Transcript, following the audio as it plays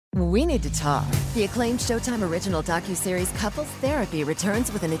We need to talk. The acclaimed Showtime original docuseries Couples Therapy returns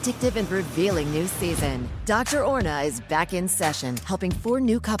with an addictive and revealing new season. Dr. Orna is back in session, helping 4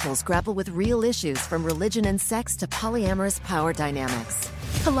 new couples grapple with real issues from religion and sex to polyamorous power dynamics.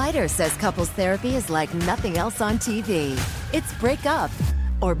 Collider says couples therapy is like nothing else on TV. It's break up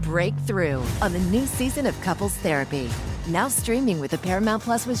or break through on the new season of Couples Therapy. Now streaming with the Paramount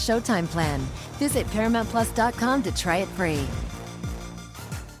Plus with Showtime plan. Visit ParamountPlus.com to try it free.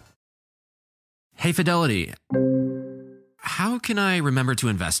 Hey, Fidelity. How can I remember to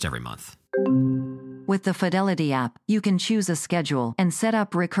invest every month? With the Fidelity app, you can choose a schedule and set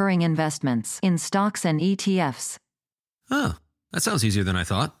up recurring investments in stocks and ETFs. Oh, that sounds easier than I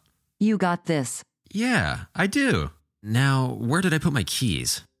thought. You got this. Yeah, I do. Now, where did I put my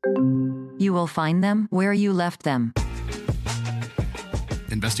keys? You will find them where you left them.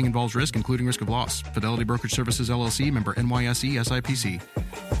 Investing involves risk, including risk of loss. Fidelity Brokerage Services, LLC, member NYSE, SIPC.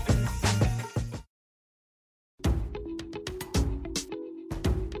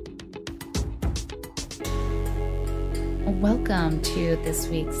 Welcome to this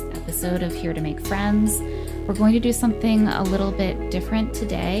week's episode of Here to Make Friends. We're going to do something a little bit different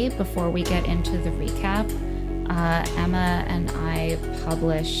today before we get into the recap. Emma and I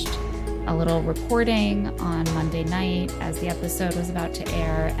published a little reporting on Monday night as the episode was about to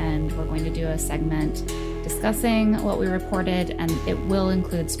air, and we're going to do a segment discussing what we reported, and it will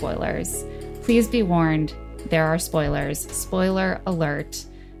include spoilers. Please be warned, there are spoilers. Spoiler alert.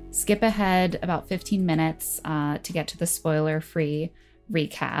 Skip ahead about 15 minutes to get to the spoiler-free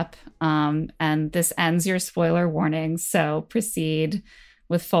recap. And this ends your spoiler warning, so proceed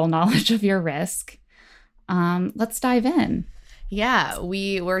with full knowledge of your risk. Let's dive in. Yeah,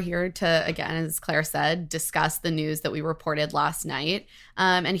 we were here to, again, as Claire said, discuss the news that we reported last night.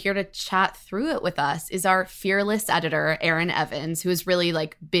 And here to chat through it with us is our fearless editor, Erin Evans, who has really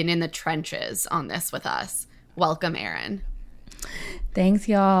been in the trenches on this with us. Welcome, Erin. Thanks,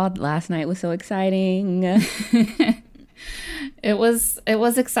 y'all. Last night was so exciting. It was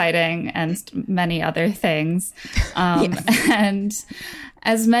exciting and many other things. Yes. And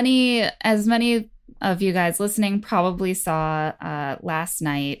as many of you guys listening probably saw last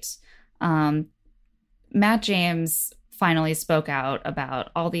night, Matt James finally spoke out about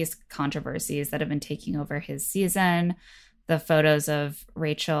all these controversies that have been taking over his season. The photos of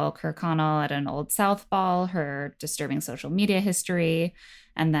Rachel Kirkconnell at an Old South ball, her disturbing social media history,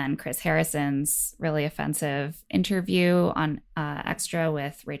 and then Chris Harrison's really offensive interview on Extra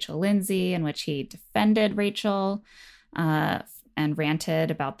with Rachel Lindsay, in which he defended Rachel and ranted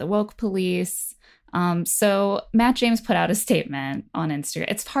about the woke police. So Matt James put out a statement on Instagram.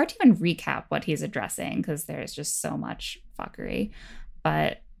 It's hard to even recap what he's addressing because there's just so much fuckery.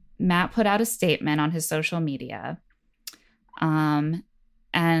 But Matt put out a statement on his social media.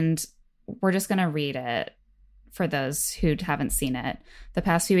 And we're just going to read it for those who haven't seen it. The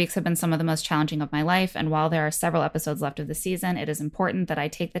past few weeks have been some of the most challenging of my life, and while there are several episodes left of the season, it is important that I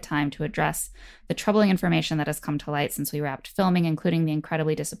take the time to address the troubling information that has come to light since we wrapped filming, including the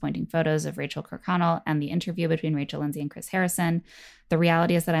incredibly disappointing photos of Rachel Kirkconnell and the interview between Rachel Lindsay and Chris Harrison. The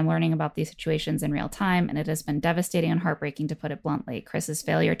reality is that I'm learning about these situations in real time, and it has been devastating and heartbreaking, to put it bluntly. Chris's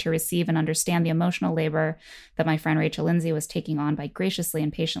failure to receive and understand the emotional labor that my friend Rachel Lindsay was taking on by graciously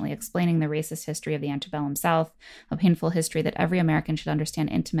and patiently explaining the racist history of the antebellum South, a painful history that every American should understand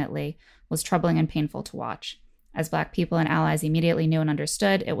intimately, was troubling and painful to watch. As Black people and allies immediately knew and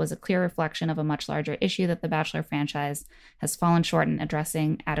understood, it was a clear reflection of a much larger issue that the Bachelor franchise has fallen short in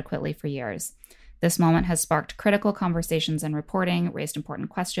addressing adequately for years. This moment has sparked critical conversations and reporting, raised important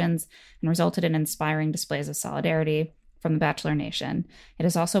questions, and resulted in inspiring displays of solidarity from the Bachelor Nation. It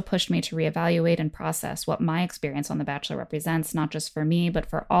has also pushed me to reevaluate and process what my experience on The Bachelor represents, not just for me, but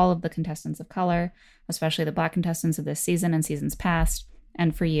for all of the contestants of color, especially the Black contestants of this season and seasons past,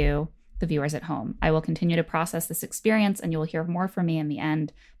 and for you, the viewers at home. I will continue to process this experience, and you will hear more from me in the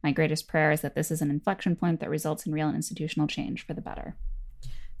end. My greatest prayer is that this is an inflection point that results in real and institutional change for the better.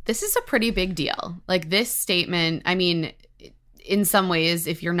 This is a pretty big deal. This statement, I mean, in some ways,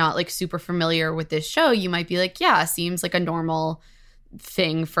 if you're not super familiar with this show, you might be like, yeah, seems like a normal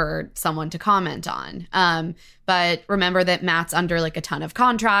thing for someone to comment on. But remember that Matt's under a ton of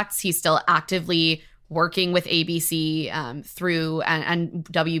contracts. He's still actively working with ABC through and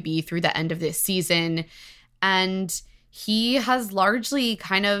WB through the end of this season. And he has largely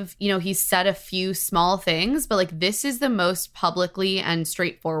kind of, he's said a few small things, but this is the most publicly and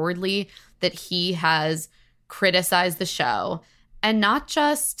straightforwardly that he has criticized the show. And not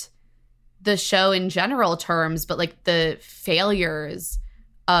just the show in general terms, but the failures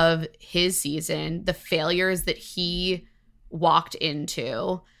of his season, the failures that he walked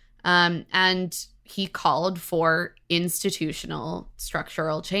into. And he called for institutional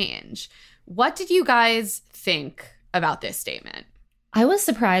structural change. What did you guys think about this statement? I was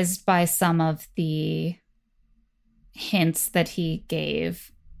surprised by some of the hints that he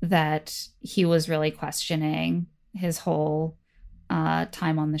gave that he was really questioning his whole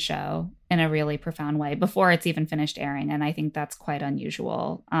time on the show in a really profound way before it's even finished airing. And I think that's quite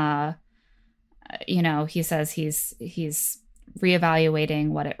unusual. He says he's reevaluating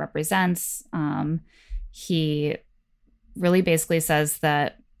what it represents. He really basically says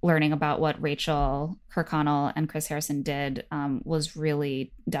that learning about what Rachel Kirkconnell and Chris Harrison did was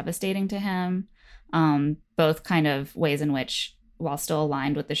really devastating to him. Both kind of ways in which, while still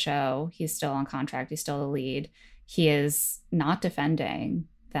aligned with the show, he's still on contract, he's still the lead, he is not defending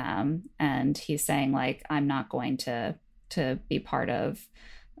them. And he's saying, like, I'm not going to be part of,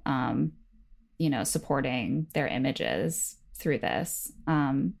 supporting their images through this.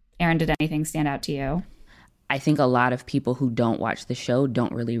 Erin, did anything stand out to you? I think a lot of people who don't watch the show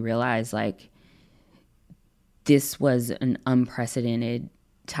don't really realize, like, this was an unprecedented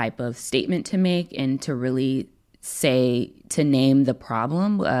type of statement to make, and to really say, to name the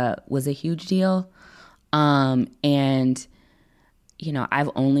problem was a huge deal. And, I've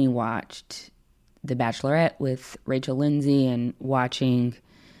only watched The Bachelorette with Rachel Lindsay, and watching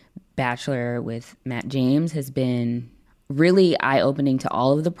Bachelor with Matt James has been really eye-opening to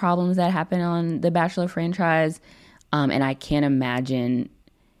all of the problems that happen on the Bachelor franchise. And I can't imagine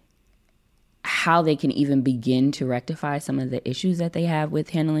how they can even begin to rectify some of the issues that they have with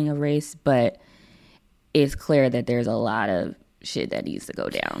handling of race. But it's clear that there's a lot of shit that needs to go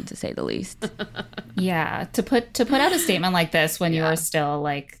down, to say the least. Yeah. To put out a statement like this when you're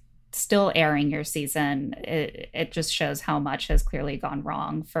still airing your season, it just shows how much has clearly gone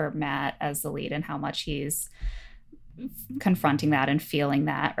wrong for Matt as the lead, and how much he's confronting that and feeling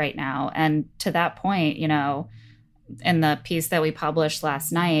that right now. And to that point, in the piece that we published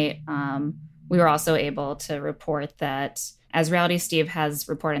last night, we were also able to report that, as Reality Steve has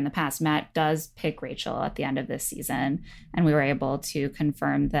reported in the past, Matt does pick Rachel at the end of this season. And we were able to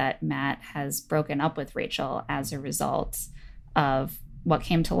confirm that Matt has broken up with Rachel as a result of what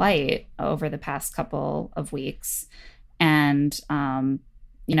came to light over the past couple of weeks. And,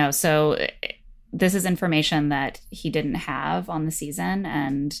 so this is information that he didn't have on the season,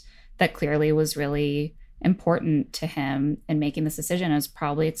 and that clearly was really important to him in making this decision. It was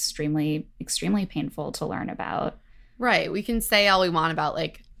probably extremely, extremely painful to learn about. Right. We can say all we want about,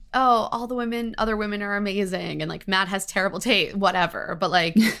 like, oh, all the other women are amazing, and, like, Matt has terrible taste, whatever. But,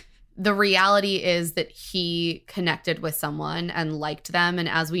 like, the reality is that he connected with someone and liked them. And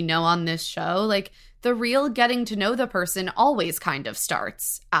as we know on this show, like, the real getting to know the person always kind of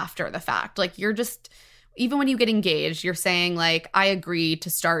starts after the fact. Like, you're just, even when you get engaged, you're saying, like, I agree to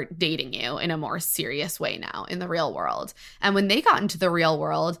start dating you in a more serious way now in the real world. And when they got into the real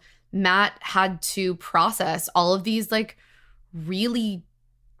world, Matt had to process all of these, like, really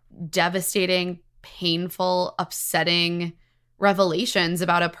devastating, painful, upsetting revelations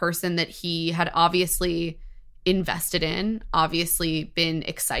about a person that he had obviously invested in, obviously been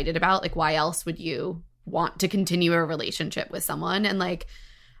excited about. Like, why else would you want to continue a relationship with someone? And, like,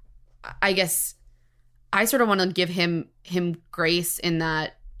 I guess I sort of want to give him grace in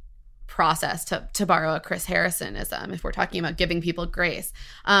that process, to borrow a Chris Harrisonism, if we're talking about giving people grace,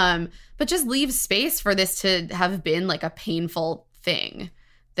 but just leave space for this to have been, like, a painful thing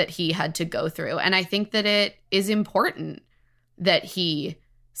that he had to go through. And I think that it is important that he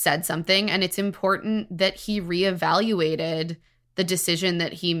said something, and it's important that he reevaluated the decision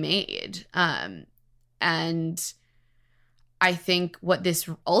that he made. And I think what this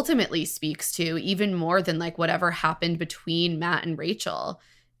ultimately speaks to, even more than, like, whatever happened between Matt and Rachel,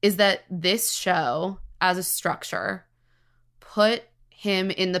 is that this show as a structure put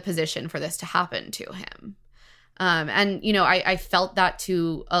him in the position for this to happen to him. And, I felt that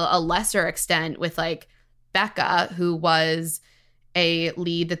to a lesser extent with, like, Becca, who was a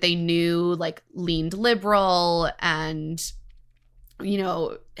lead that they knew, like, leaned liberal and,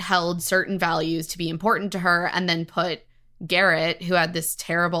 held certain values to be important to her, and then put Garrett, who had this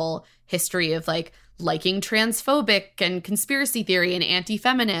terrible history of, like, liking transphobic and conspiracy theory and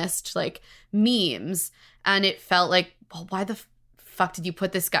anti-feminist, like, memes. And it felt like, well, why the fuck did you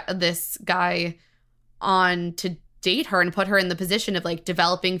put this guy on to date her and put her in the position of, like,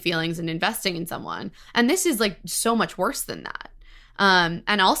 developing feelings and investing in someone? And this is, like, so much worse than that.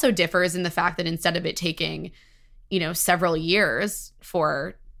 And also differs in the fact that instead of it taking, several years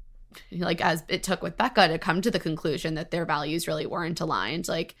for, like, as it took with Becca to come to the conclusion that their values really weren't aligned,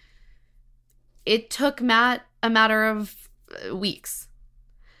 like, it took Matt a matter of weeks.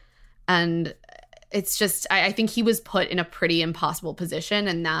 And it's just, I think he was put in a pretty impossible position,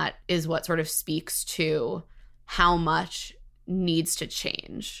 and that is what sort of speaks to how much needs to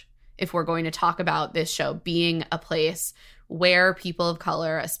change if we're going to talk about this show being a place where people of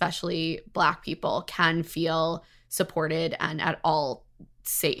color, especially Black people, can feel supported and at all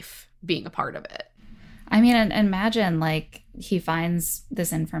safe being a part of it. I mean, and imagine like he finds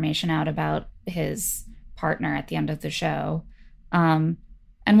this information out about his partner at the end of the show.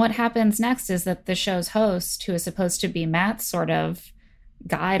 And what happens next is that the show's host, who is supposed to be Matt's sort of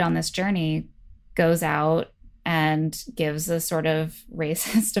guide on this journey, goes out and gives a sort of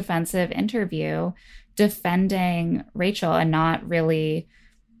racist offensive interview defending Rachel and not really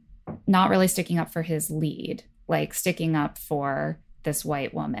sticking up for his lead, like sticking up for this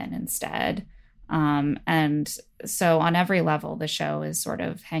white woman instead. And so on every level, the show is sort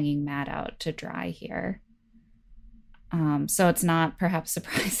of hanging Matt out to dry here. So it's not perhaps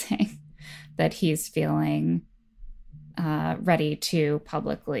surprising that he's feeling ready to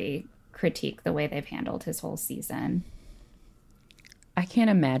publicly critique the way they've handled his whole season. I can't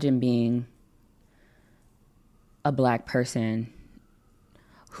imagine being a Black person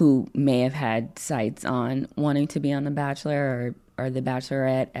who may have had sights on wanting to be on The Bachelor or The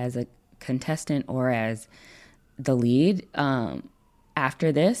Bachelorette as a contestant or as the lead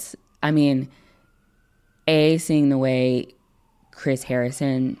after this. I mean, seeing the way Chris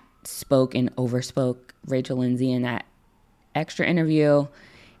Harrison spoke and overspoke Rachel Lindsay in that extra interview,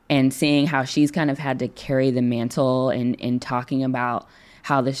 and seeing how she's kind of had to carry the mantle and talking about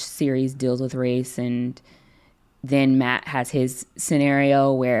how the series deals with race. And then Matt has his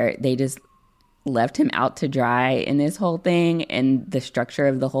scenario where they just left him out to dry in this whole thing, and the structure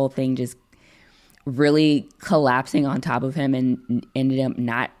of the whole thing just really collapsing on top of him, and ended up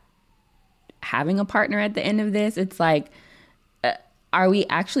not having a partner at the end of this. It's like, are we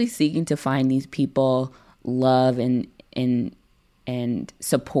actually seeking to find these people love and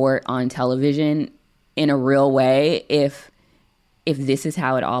support on television in a real way if this is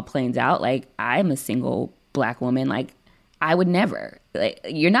how it all plays out? Like, I'm a single Black woman. Like, I would never. Like,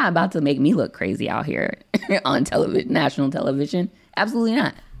 you're not about to make me look crazy out here on television, national television. Absolutely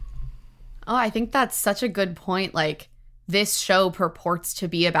not. Oh, I think that's such a good point. Like, this show purports to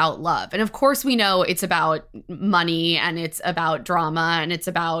be about love. And of course, we know it's about money and it's about drama and it's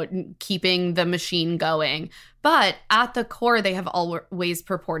about keeping the machine going. But at the core, they have always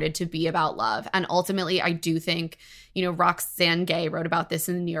purported to be about love. And ultimately, I do think, Roxane Gay wrote about this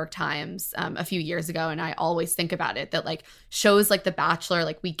in the New York Times a few years ago. And I always think about it, that like shows like The Bachelor,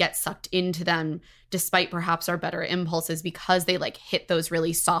 like we get sucked into them despite perhaps our better impulses because they like hit those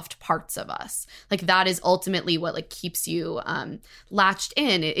really soft parts of us. Like that is ultimately what like keeps you latched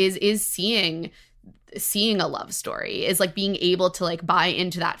in, is seeing a love story, is like being able to like buy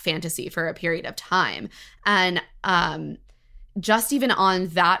into that fantasy for a period of time. And just even on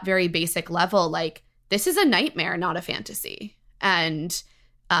that very basic level, like this is a nightmare, not a fantasy. And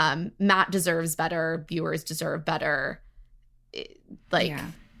Matt deserves better. Viewers deserve better.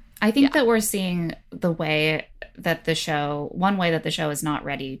 I think that we're seeing the way that one way that the show is not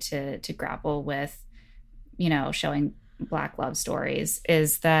ready to grapple with, showing Black love stories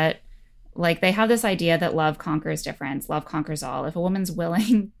is that like they have this idea that love conquers difference, love conquers all. If a woman's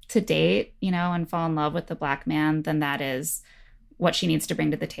willing to date, and fall in love with the Black man, then that is what she needs to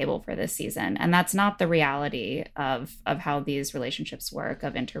bring to the table for this season. And that's not the reality of how these relationships work,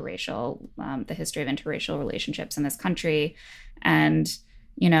 of interracial, the history of interracial relationships in this country. And,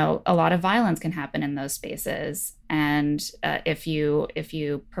 a lot of violence can happen in those spaces. And if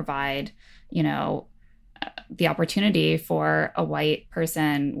you provide, the opportunity for a white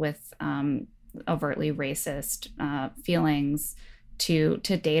person with overtly racist feelings to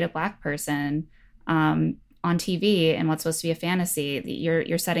date a Black person on TV in what's supposed to be a fantasy,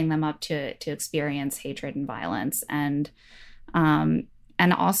 you're setting them up to experience hatred and violence, and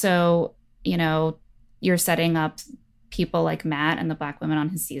also you're setting up people like Matt and the Black women on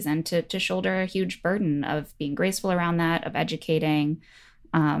his season to shoulder a huge burden of being graceful around that, of educating.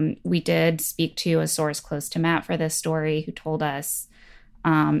 We did speak to a source close to Matt for this story who told us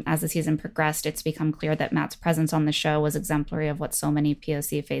as the season progressed, it's become clear that Matt's presence on the show was exemplary of what so many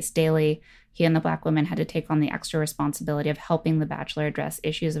POC face daily. He and the Black women had to take on the extra responsibility of helping The Bachelor address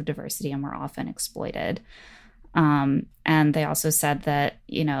issues of diversity and were often exploited. And they also said that,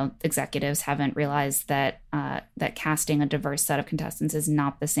 executives haven't realized that that casting a diverse set of contestants is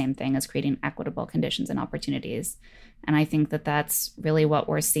not the same thing as creating equitable conditions and opportunities. And I think that that's really what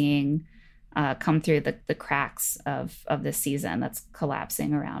we're seeing come through the cracks of this season that's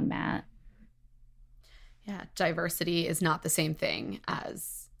collapsing around Matt. Yeah, diversity is not the same thing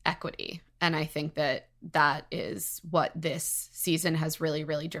as equity. And I think that is what this season has really,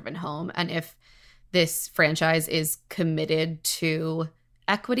 really driven home. And if this franchise is committed to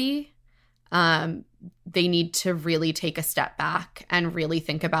equity, they need to really take a step back and really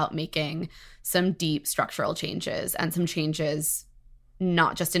think about making some deep structural changes, and some changes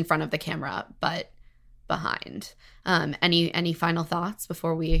not just in front of the camera, but behind. Any final thoughts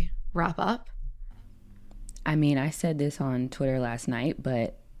before we wrap up? I mean, I said this on Twitter last night,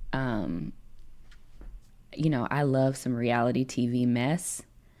 but, you know, I love some reality TV mess.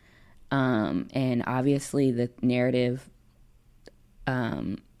 And obviously the narrative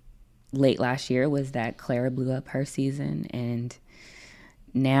late last year was that Clara blew up her season. And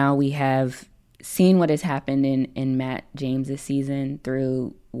now we have seen what has happened in Matt James's season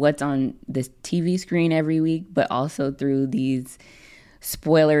through what's on the TV screen every week, but also through these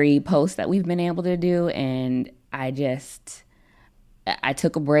spoilery posts that we've been able to do. And I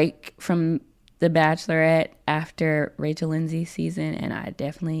took a break from The Bachelorette after Rachel Lindsay's season, and I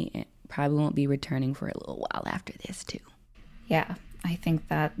definitely probably won't be returning for a little while after this too. Yeah, I think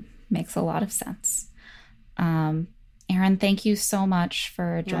that makes a lot of sense. Erin, thank you so much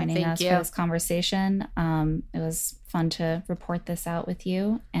for joining us for this conversation. It was fun to report this out with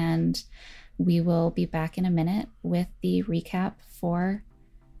you, and we will be back in a minute with the recap for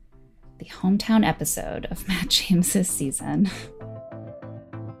the hometown episode of Matt James's season.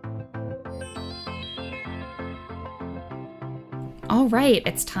 All right,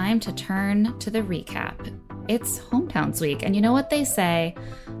 it's time to turn to the recap. It's Hometowns Week, and you know what they say,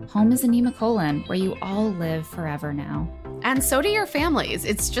 home is a Nemacolin, where you all live forever now. And so do your families.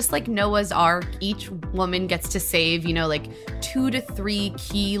 It's just like Noah's Ark. Each woman gets to save, 2 to 3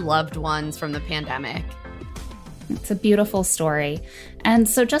 key loved ones from the pandemic. It's a beautiful story. And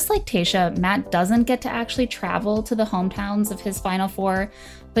so just like Tayshia, Matt doesn't get to actually travel to the hometowns of his final 4.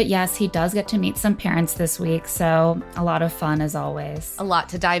 But yes, he does get to meet some parents this week. So a lot of fun as always. A lot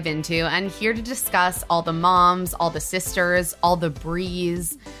to dive into. And here to discuss all the moms, all the sisters, all the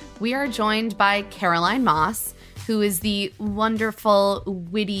Brees, we are joined by Caroline Moss, who is the wonderful,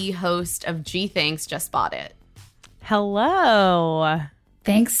 witty host of Gee Thanks, Just Bought It. Hello.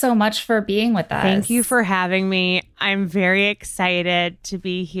 Thanks so much for being with us. Thank you for having me. I'm very excited to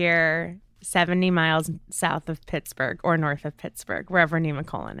be here 70 miles south of Pittsburgh or north of Pittsburgh, wherever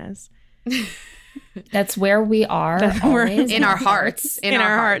Nemacolin is. That's where we are always. In our hearts. In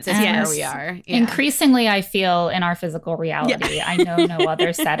our hearts is yes. where we are. Yeah. Increasingly, I feel in our physical reality. Yeah. I know no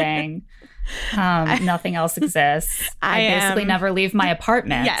other setting. Nothing else exists. I basically never leave my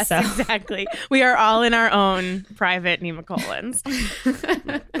apartment. Yes, so. Exactly. We are all in our own private Nemacolins.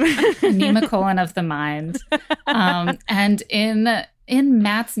 Nemacolin of the mind. And in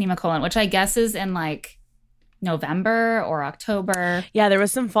Matt's Nemacolin, which I guess is in like November or October. Yeah, there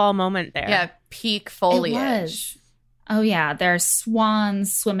was some fall moment there. Yeah, peak foliage. Oh, yeah. There's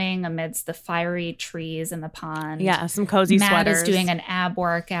swans swimming amidst the fiery trees in the pond. Yeah, some cozy sweaters. Matt is doing an ab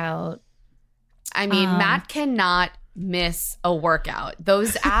workout. I mean, Matt cannot miss a workout.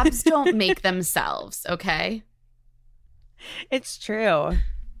 Those abs don't make themselves, okay? It's true.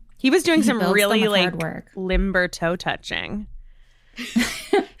 He was doing some really work. limber toe touching.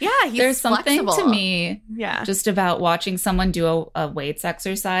 Yeah, he's There's flexible. something to me just about watching someone do a weights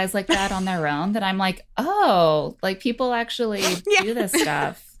exercise like that on their own that I'm like, oh, like people actually do this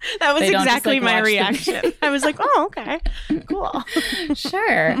stuff. That was exactly my reaction. I was like, oh, okay, cool.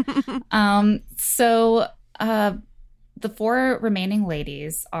 Sure. So the 4 remaining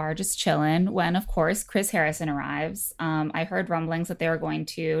ladies are just chilling when, of course, Chris Harrison arrives. I heard rumblings that they were going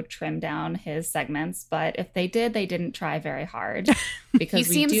to trim down his segments, but if they did, they didn't try very hard. Because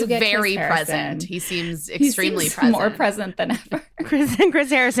he seems very present. He seems extremely present. More present than ever.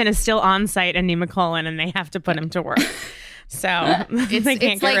 Chris Harrison is still on site in Nemacolin, and they have to put him to work. So they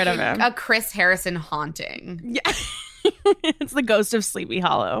can't get rid of him. A Chris Harrison haunting. Yeah. It's the ghost of Sleepy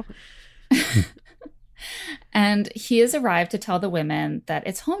Hollow. And he has arrived to tell the women that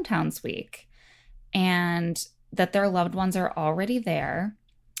it's Hometowns Week and that their loved ones are already there.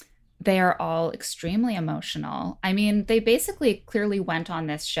 They are all extremely emotional. I mean, they basically clearly went on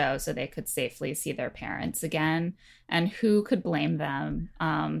this show so they could safely see their parents again. And who could blame them?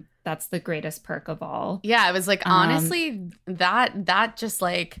 That's the greatest perk of all. Yeah, it was like, honestly, that just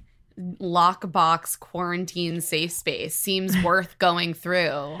like lockbox quarantine safe space seems worth going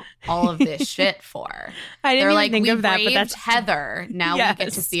through all of this shit for. I didn't even think of that, but that's Heather. Now we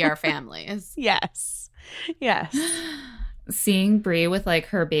get to see our families. Yes. Seeing Brie with like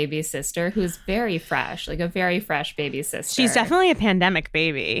her baby sister, who's very fresh, like a very fresh baby sister. She's definitely a pandemic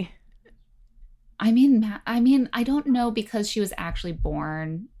baby. I mean, I don't know because she was actually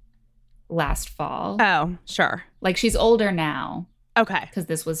born last fall. Oh, sure. Like she's older now Okay. because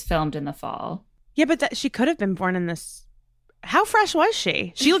this was filmed in the fall. Yeah, but she could have been born in this. How fresh was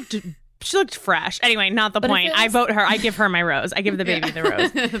she? She looked fresh. Anyway, not the But if point. it was- I vote her. I give her my rose. I give the baby the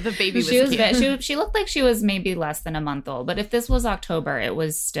rose. The baby was She was cute. she looked like she was maybe less than a month old. But if this was October, it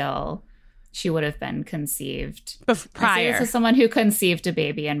was still, she would have been conceived. I say Prior. this as someone who conceived a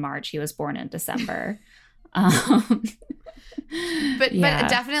baby in March. He was born in December. But Yeah.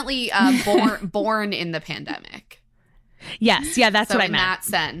 definitely born in the pandemic. Yes. Yeah, that's So what I in meant. that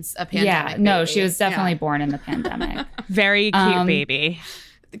sense, a pandemic. Yeah, no, baby. she was definitely Yeah. born in the pandemic. Very cute baby.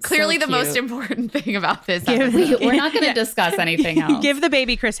 Clearly so the most cute. important thing about this Give- episode. We're not going to discuss anything else. Give the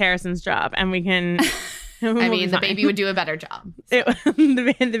baby Chris Harrison's job, and we can. I mean, the baby would do a better job.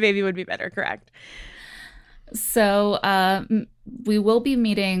 the baby would be better. Correct. So we will be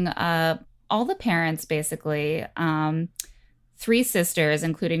meeting all the parents, basically. 3 sisters,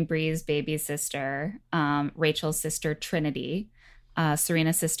 including Bree's baby sister, Rachel's sister Trinity,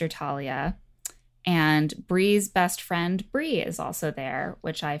 Serena's sister Talia, and Bree's best friend Bree is also there,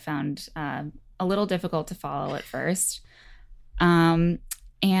 which I found a little difficult to follow at first.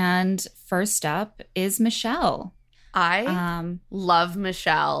 And first up is Michelle. I love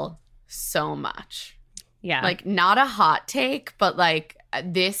Michelle so much. Yeah. Like, not a hot take, but like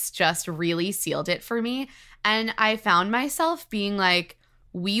this just really sealed it for me. And I found myself being like,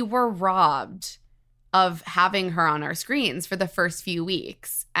 we were robbed of having her on our screens for the first few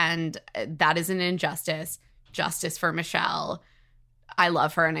weeks. And that is an injustice. Justice for Michelle. I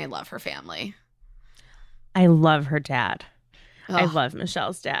love her and I love her family. I love her dad. I Ugh. love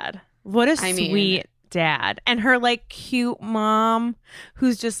Michelle's dad. What a I mean- sweet dad. And her like cute mom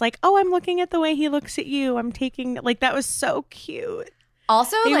who's just like, oh, I'm looking at the way he looks at you. I'm taking like that was so cute.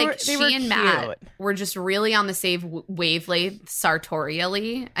 Also, They like, were she and Matt cute. were just really on the same wavelength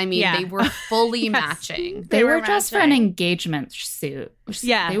sartorially. I mean, Yeah. they were fully Yes. matching. They were dressed for an matching. engagement shoot.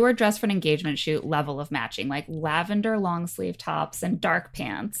 Yeah. They were dressed for an engagement shoot level of matching, like lavender long sleeve tops and dark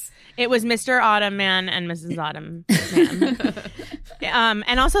pants. It was Mr. Autumn Man and Mrs. Autumn Man.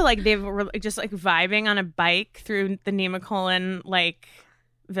 And also like they were just like vibing on a bike through the Nemacolin like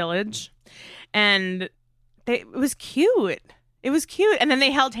village. And it was cute. It was cute. And then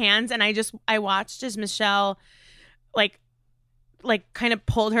they held hands and I watched as Michelle like kind of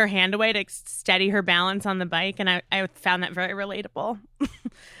pulled her hand away to steady her balance on the bike, and I found that very relatable.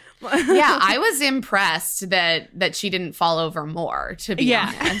 Yeah, I was impressed that she didn't fall over more, to be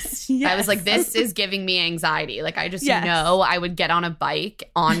honest. I was like, this is giving me anxiety. Like, I just know I would get on a bike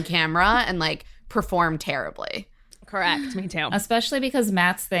on camera and like perform terribly. Correct. Me too. Especially because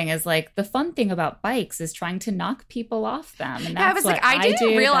Matt's thing is like the fun thing about bikes is trying to knock people off them. And that's I was what like, I didn't do.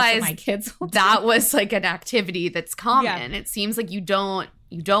 That's realize what my kids will do. that was like an activity that's common. It seems like you don't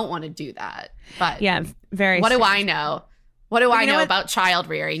want to do that. But Yeah, very. what do strange. I know? What do I you know know what? about child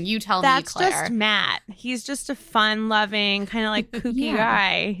rearing? You tell me, That's Claire. just Matt. He's just a fun-loving, kind of like kooky Yeah.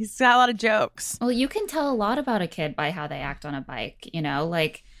 guy. He's got a lot of jokes. Well, you can tell a lot about a kid by how they act on a bike. You know,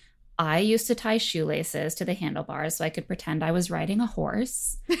 like I used to tie shoelaces to the handlebars so I could pretend I was riding a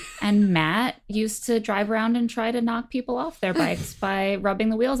horse. And Matt used to drive around and try to knock people off their bikes by rubbing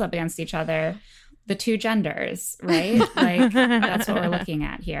the wheels up against each other. The two genders, right? Like that's what we're looking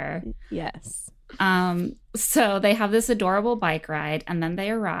at here. Yes. So they have this adorable bike ride, and then they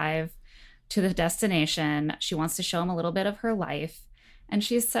arrive to the destination. She wants to show him a little bit of her life, and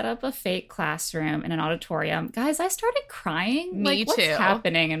she's set up a fake classroom in an auditorium. Guys, I started crying. Me like, what's too.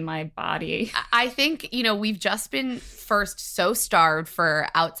 happening in my body? I think, we've just been first so starved for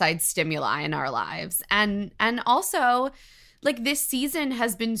outside stimuli in our lives. And also, like, this season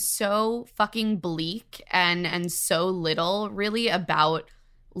has been so fucking bleak and so little really about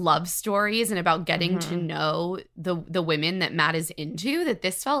love stories and about getting to know the women that Matt is into, that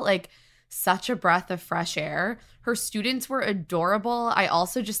this felt like such a breath of fresh air. Her students were adorable. I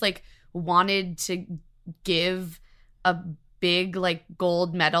also just like wanted to give a big like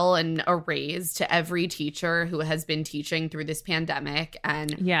gold medal and a raise to every teacher who has been teaching through this pandemic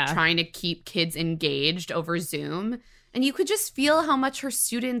and trying to keep kids engaged over Zoom. And you could just feel how much her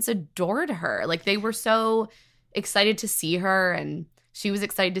students adored her. Like, they were so excited to see her and she was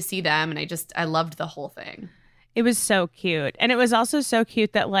excited to see them. And I loved the whole thing. It was so cute. And it was also so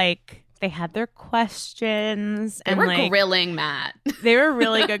cute that like they had their questions. They and were like, grilling Matt. They were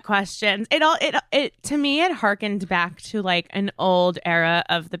really good questions. It to me, it harkened back to like an old era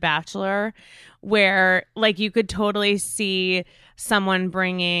of The Bachelor where like you could totally see someone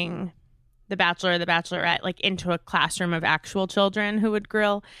bringing The Bachelor or The Bachelorette like into a classroom of actual children who would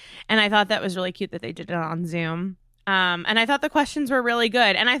grill. And I thought that was really cute that they did it on Zoom. And I thought the questions were really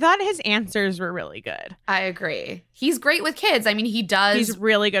good. And I thought his answers were really good. I agree. He's great with kids. I mean, he's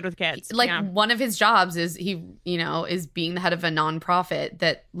really good with kids. Like one of his jobs is is being the head of a nonprofit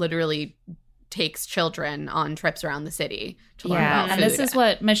that literally takes children on trips around the city to learn about food. And this is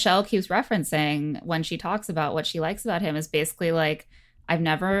what Michelle keeps referencing when she talks about what she likes about him, is basically like, I've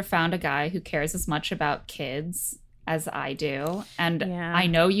never found a guy who cares as much about kids as I do. And I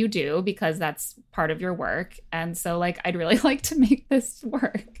know you do because that's part of your work. And so like, I'd really like to make this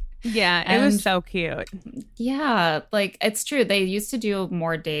work. Yeah, it was so cute. Yeah, like it's true. They used to do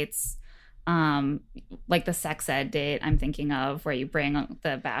more dates, like the sex ed date I'm thinking of, where you bring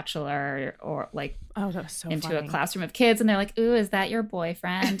the bachelor or like that was so into funny. a classroom of kids and they're like, ooh, is that your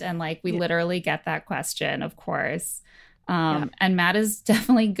boyfriend? And like we literally get that question, of course. And Matt is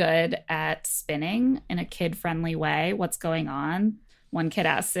definitely good at spinning in a kid-friendly way. What's going on? One kid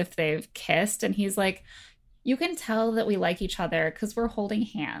asks if they've kissed and he's like, you can tell that we like each other because we're holding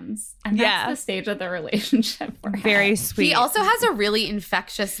hands. And that's the stage of the relationship we're very at. sweet. He also has a really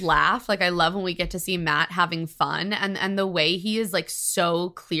infectious laugh. Like I love when we get to see Matt having fun and the way he is like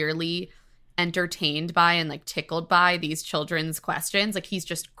so clearly entertained by and like tickled by these children's questions. Like he's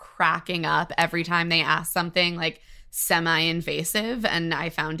just cracking up every time they ask something like semi-invasive, and I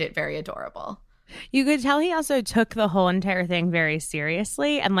found it very adorable. You could tell he also took the whole entire thing very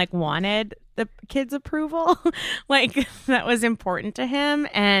seriously and like wanted the kids' approval. Like that was important to him,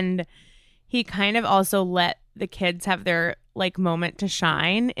 and he kind of also let the kids have their like moment to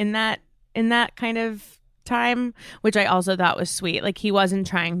shine in that kind of time, which I also thought was sweet. Like he wasn't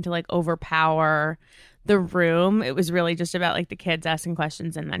trying to like overpower the room. It was really just about like the kids asking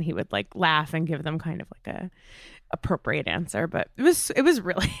questions, and then he would like laugh and give them kind of like a appropriate answer. But it was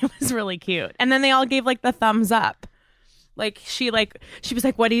really cute. And then they all gave like the thumbs up. Like she was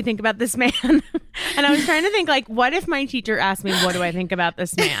like, what do you think about this man? And I was trying to think like, what if my teacher asked me, what do I think about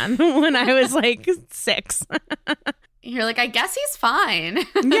this man when I was like 6? You're like, I guess he's fine.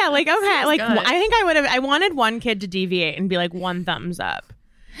 Yeah, like okay, like good. I think I wanted one kid to deviate and be like, one thumbs up.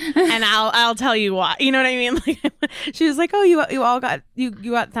 And I'll tell you why. You know what I mean? Like she was like, oh, you all got you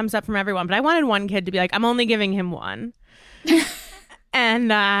got thumbs up from everyone, but I wanted one kid to be like, I'm only giving him one,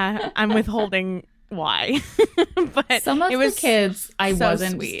 and I'm withholding why. But some of the kids, I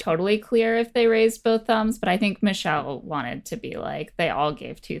wasn't sweet. Totally clear if they raised both thumbs, but I think Michelle wanted to be like, they all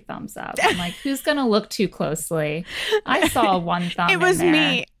gave 2 thumbs up. I'm like, who's gonna look too closely? I saw 1 thumb. It was in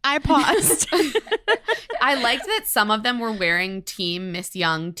there. me. I paused. I liked that some of them were wearing Team Miss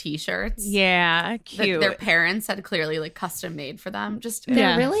Young t-shirts. Yeah, cute. Their parents had clearly like custom made for them. Just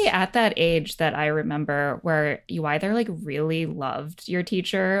They're really at that age that I remember where you either like really loved your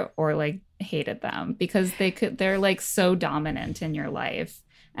teacher or like hated them, because they're like so dominant in your life.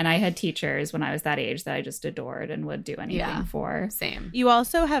 And I had teachers when I was that age that I just adored and would do anything for. Same. You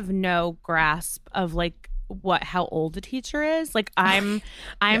also have no grasp of like how old a teacher is. Like I'm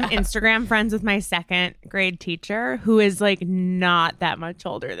Instagram friends with my 2nd grade teacher, who is like not that much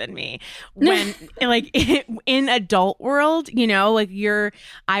older than me. When like in adult world, you know, like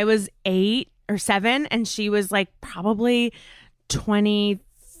I was 8 or 7 and she was like probably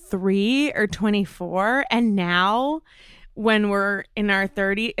 23 or 24, and now when we're in our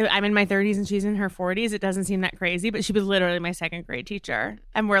 30s, I'm in my 30s and she's in her 40s, it doesn't seem that crazy, but she was literally my 2nd grade teacher.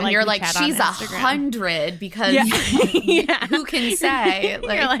 And you're like, she's 100 because who can say?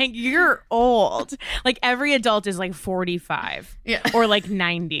 Like, you're old. Like every adult is like 45 or like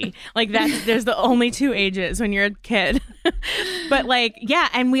 90. Like there's the only 2 ages when you're a kid. But like, yeah.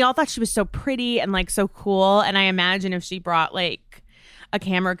 And we all thought she was so pretty and like so cool. And I imagine if she brought like a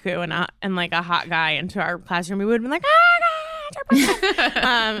camera crew and like a hot guy into our classroom, we would have been like,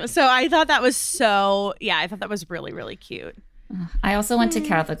 so I thought that was I thought that was really, really cute. I also went to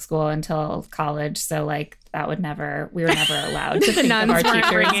Catholic school until college, so like we were never allowed to think of our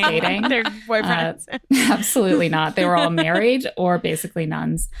teachers dating their boyfriends. Absolutely not. They were all married or basically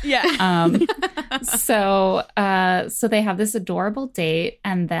nuns. Yeah. So they have this adorable date,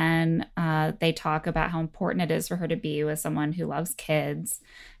 and then they talk about how important it is for her to be with someone who loves kids.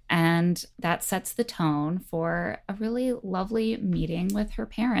 And that sets the tone for a really lovely meeting with her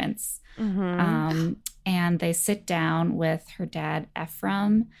parents. Mm-hmm. And they sit down with her dad,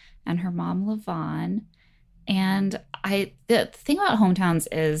 Ephraim, and her mom, LaVon. And the thing about hometowns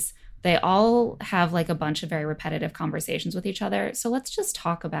is they all have like a bunch of very repetitive conversations with each other. So let's just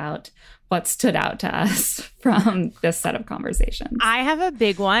talk about what stood out to us from this set of conversations. I have a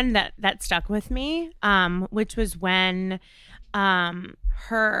big one that stuck with me, which was when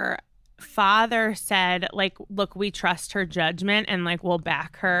her father said, like, look, we trust her judgment and like we'll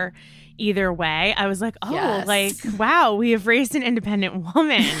back her either way, I was like, oh, Yes. like, wow, we have raised an independent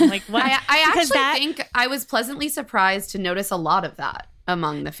woman. Like, what? I Because actually think I was pleasantly surprised to notice a lot of that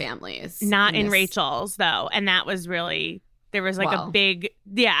among the families. not in this. Rachel's though, and that was really, there was like Wow. a big,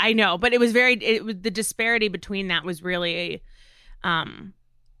 yeah, I know, but it was the disparity between that was really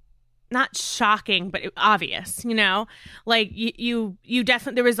not shocking, but obvious, you know, like you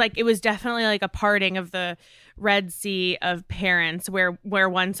definitely, there was like, it was definitely like a parting of the Red Sea of parents where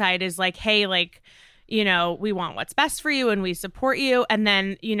one side is like, hey, like, you know, we want what's best for you and we support you. And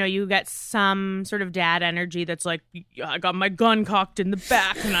then, you know, you get some sort of dad energy that's like, I got my gun cocked in the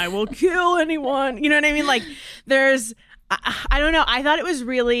back and I will kill anyone. You know what I mean? Like there's, I don't know. I thought it was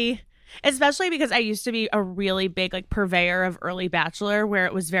really, especially because I used to be a really big like purveyor of early Bachelor, where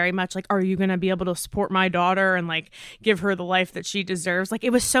it was very much like, are you going to be able to support my daughter and like give her the life that she deserves? Like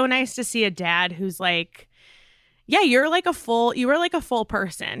it was so nice to see a dad who's like, yeah, you were like a full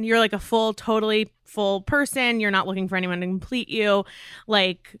person. You're like a totally full person. You're not looking for anyone to complete you.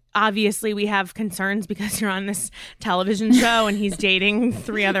 Like, obviously we have concerns because you're on this television show and he's dating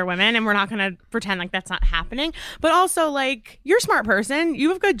 3 other women, and we're not going to pretend like that's not happening. But also, like, you're a smart person. You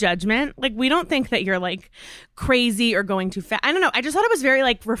have good judgment. Like, we don't think that you're like crazy or going too fast. I don't know. I just thought it was very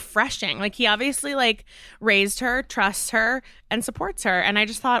like refreshing. Like, he obviously like raised her, trusts her, and supports her. And I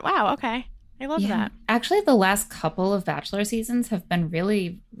just thought, wow, okay. I love that. Actually, the last couple of Bachelor seasons have been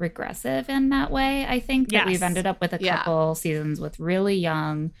really regressive in that way. I think that we've ended up with a couple seasons with really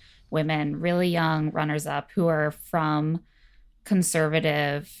young women, really young runners-up who are from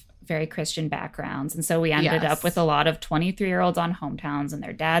conservative, very Christian backgrounds. And so we ended up with a lot of 23-year-olds on hometowns and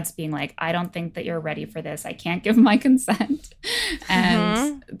their dads being like, I don't think that you're ready for this. I can't give my consent.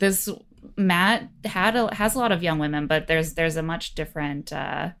 And this Matt has a lot of young women, but there's a much different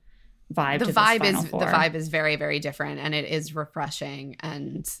vibe. The vibe is very, very different, and it is refreshing,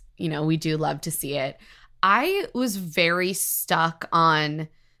 and you know, we do love to see it. I was very stuck on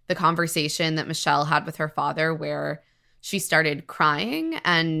the conversation that Michelle had with her father, where she started crying,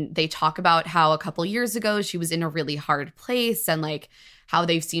 and they talk about how a couple years ago she was in a really hard place and like how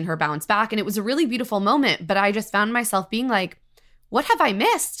they've seen her bounce back, and it was a really beautiful moment. But I just found myself being like, what have I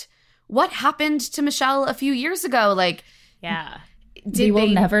missed? What happened to Michelle a few years ago? Like, yeah. We will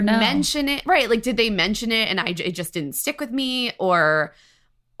never know. Mention it, right? Like, did they mention it and it just didn't stick with me, or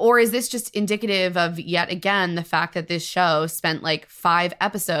is this just indicative of yet again the fact that this show spent like 5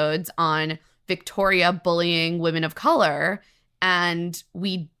 episodes on Victoria bullying women of color, and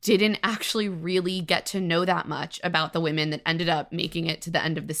we didn't actually really get to know that much about the women that ended up making it to the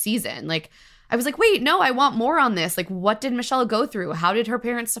end of the season? Like, I was like, wait, no, I want more on this. Like, what did Michelle go through? How did her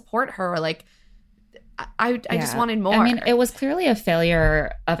parents support her? Like, I just wanted more. I mean, it was clearly a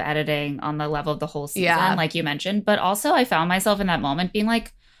failure of editing on the level of the whole season, like you mentioned. But also I found myself in that moment being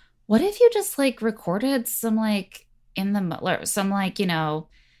like, what if you just like recorded some like some like, you know,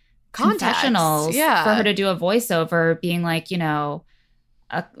 confessionals for her to do a voiceover being like, you know,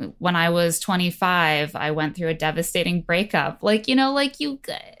 when I was 25, I went through a devastating breakup. Like, you know, like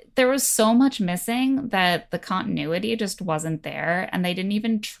there was so much missing that the continuity just wasn't there. And they didn't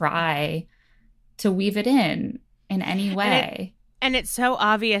even try to weave it in any way. And it's so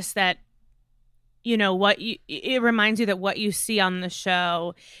obvious that, you know, it reminds you that what you see on the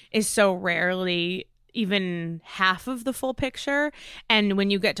show is so rarely even half of the full picture. And when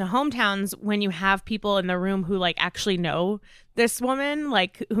you get to hometowns, when you have people in the room who like actually know this woman,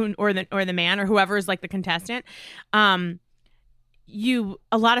 like or the man or whoever is like the contestant, a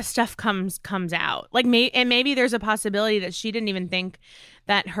lot of stuff comes out. Like maybe there's a possibility that she didn't even think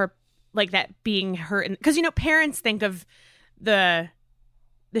that her, like that being hurt, because you know, parents think of the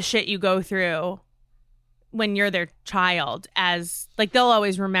shit you go through when you're their child as like, they'll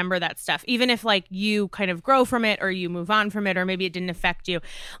always remember that stuff, even if like you kind of grow from it or you move on from it, or maybe it didn't affect you.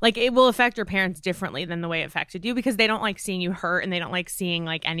 Like, it will affect your parents differently than the way it affected you, because they don't like seeing you hurt and they don't like seeing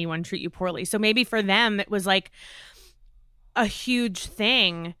like anyone treat you poorly. So maybe for them it was like a huge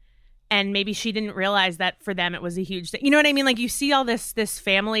thing, and maybe she didn't realize that for them it was a huge thing. You know what I mean? Like, you see all this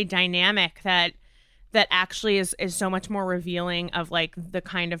family dynamic that actually is so much more revealing of like the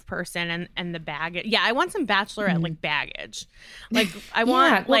kind of person and the baggage. Yeah, I want some Bachelorette like baggage. Like, I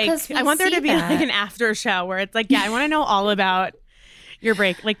want I want there to be like an after show where it's like, yeah, I want to know all about your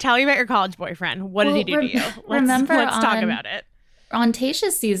break. Like, tell me about your college boyfriend. What did he do to you? Let's talk about it. On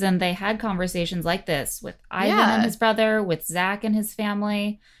Tayshia's season, they had conversations like this with Ivan and his brother, with Zach and his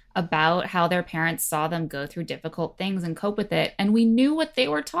family. about how their parents saw them go through difficult things and cope with it. And we knew what they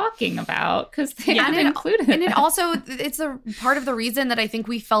were talking about because they had included it. And it also, it's a part of the reason that I think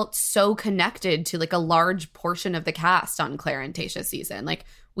we felt so connected to like a large portion of the cast on Claire and Tayshia's season. Like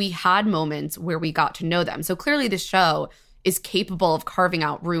we had moments where we got to know them. So clearly the show is capable of carving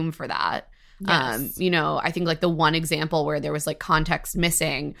out room for that. Yes. You know, I think like the one example where there was like context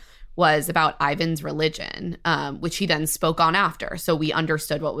missing was about Ivan's religion, which he then spoke on after. So we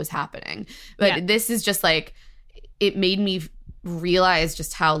understood what was happening. But this is just like, it made me realize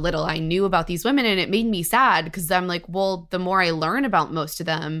just how little I knew about these women. And it made me sad because I'm like, well, the more I learn about most of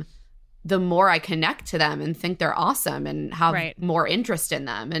them, the more I connect to them and think they're awesome and have more interest in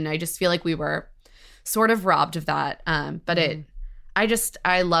them. And I just feel like we were sort of robbed of that. But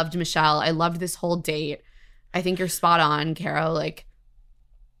I loved Michelle. I loved this whole date. I think you're spot on, Caro. Like,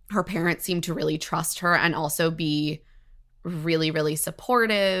 her parents seem to really trust her and also be really, really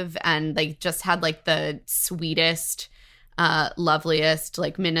supportive and like just had like the sweetest, loveliest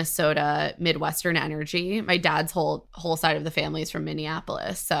like Minnesota Midwestern energy. My dad's whole side of the family is from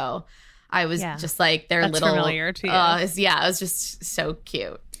Minneapolis. So I was just like their That's little familiar to you. It was just so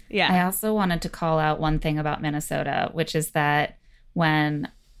cute. Yeah. I also wanted to call out one thing about Minnesota, which is that when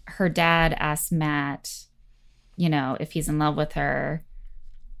her dad asked Matt, you know, if he's in love with her,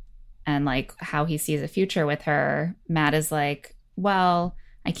 and like how he sees a future with her, Matt is like, well,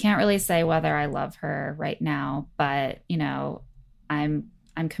 I can't really say whether I love her right now, but you know, I'm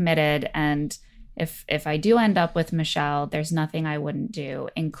committed, and if I do end up with Michelle, there's nothing I wouldn't do,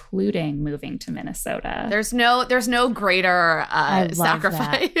 including moving to Minnesota. There's no greater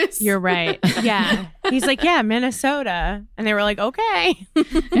sacrifice. That. You're right. Yeah. He's like, yeah, Minnesota. And they were like, okay.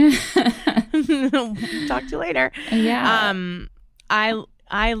 Talk to you later. Yeah.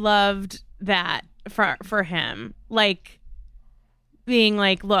 I loved that for him. Like being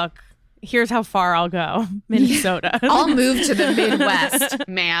like, look, here's how far I'll go, Minnesota. I'll move to the Midwest,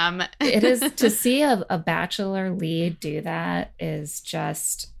 ma'am. It is to see a Bachelor lead do that is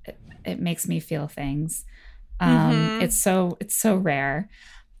just, it makes me feel things. It's so rare.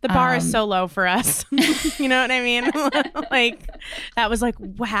 The bar is so low for us. You know what I mean? Like that was like,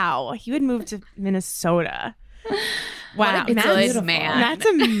 wow, he would move to Minnesota. Wow, that's good, man. That's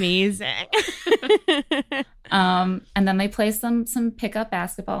amazing. And then they play some pickup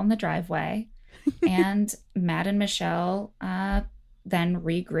basketball in the driveway, and Matt and Michelle then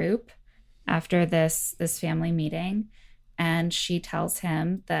regroup after this family meeting, and she tells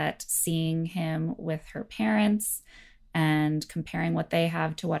him that seeing him with her parents and comparing what they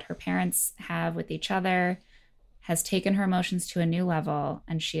have to what her parents have with each other has taken her emotions to a new level,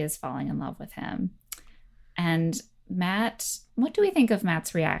 and she is falling in love with him. And Matt, what do we think of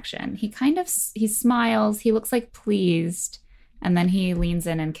Matt's reaction? He smiles, he looks like pleased, and then he leans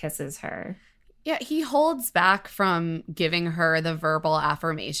in and kisses her. Yeah, he holds back from giving her the verbal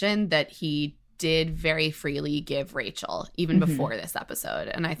affirmation that he did very freely give Rachel, even before this episode.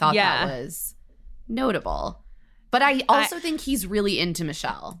 And I thought that was notable. But I also think he's really into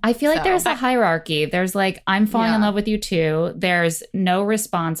Michelle. I feel like there's a hierarchy. There's like, I'm falling in love with you too. There's no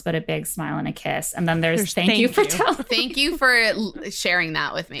response but a big smile and a kiss. And then there's thank you for telling me. Thank you for sharing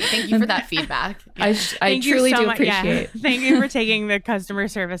that with me. Thank you for that feedback. I truly do appreciate. Yeah. Thank you for taking the customer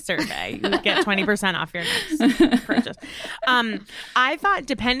service survey. You get 20% off your next purchase. I thought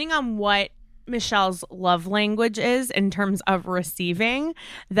depending on what Michelle's love language is in terms of receiving,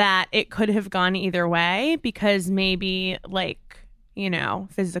 that it could have gone either way, because maybe like, you know,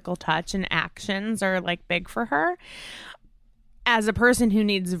 physical touch and actions are like big for her. As a person who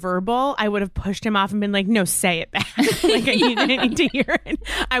needs verbal, I would have pushed him off and been like, no, say it back. Like I need to hear it.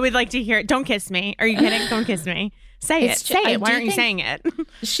 I would like to hear it. Don't kiss me. Are you kidding? Don't kiss me. Say it. Say it. Why aren't you saying it?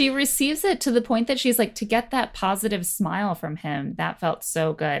 She receives it to the point that she's like, to get that positive smile from him, that felt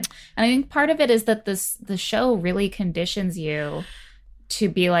so good. And I think part of it is that the show really conditions you to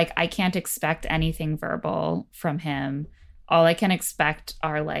be like, I can't expect anything verbal from him. All I can expect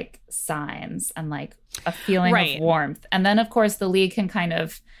are like signs and like a feeling of warmth. And then, of course, the lead can kind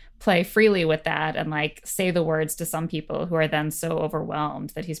of play freely with that and like say the words to some people who are then so overwhelmed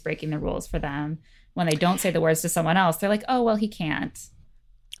that he's breaking the rules for them. When they don't say the words to someone else, they're like, oh, well, he can't.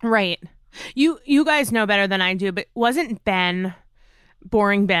 Right. You guys know better than I do, but wasn't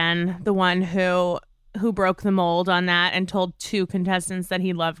Boring Ben, the one who broke the mold on that and told two contestants that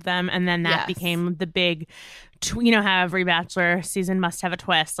he loved them, and then that became the big, you know how every Bachelor season must have a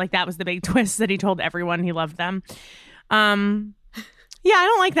twist. Like that was the big twist that he told everyone he loved them. Yeah, I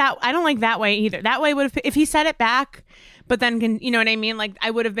don't like that. I don't like that way either. That way would have, if he said it back, but then you know what I mean? Like I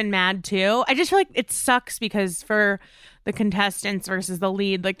would have been mad too. I just feel like it sucks because for the contestants versus the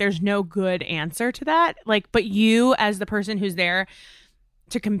lead. Like, there's no good answer to that. Like, but you, as the person who's there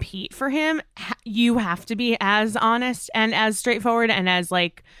to compete for him, you have to be as honest and as straightforward and as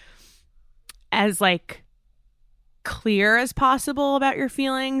clear as possible about your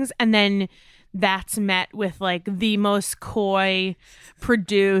feelings. And then that's met with like the most coy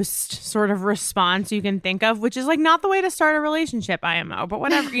produced sort of response you can think of, which is like not the way to start a relationship, IMO, but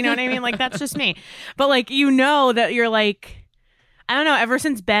whatever, you know what I mean? Like, that's just me. But like, you know, that you're like, I don't know, ever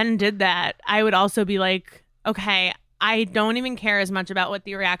since Ben did that, I would also be like, okay, I don't even care as much about what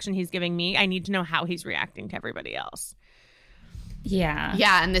the reaction he's giving me. I need to know how he's reacting to everybody else. Yeah.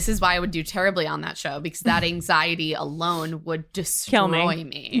 Yeah, and this is why I would do terribly on that show, because that anxiety alone would destroy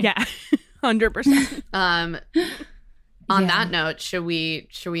me. Yeah. 100%. On that note, should we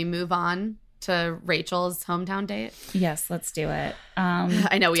move on to Rachel's hometown date? Yes, let's do it.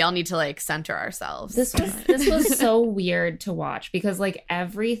 I know we all need to like center ourselves. This was so weird to watch because like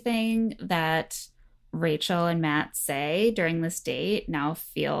everything that Rachel and Matt say during this date now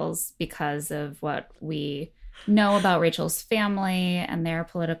feels, because of what we know about Rachel's family and their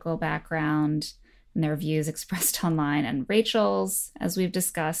political background and their views expressed online, and Rachel's, as we've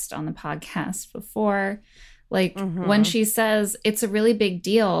discussed on the podcast before, like when she says it's a really big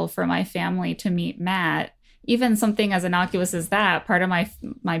deal for my family to meet Matt, even something as innocuous as that, part of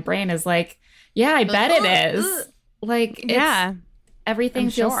my brain is like, yeah, I bet it is. Like, yeah, everything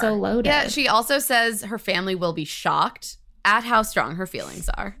feels so loaded. Yeah, she also says her family will be shocked at how strong her feelings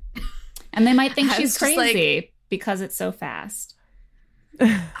are. And they might think she's just crazy because it's so fast.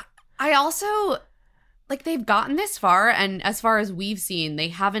 I also, like, they've gotten this far, and as far as we've seen, they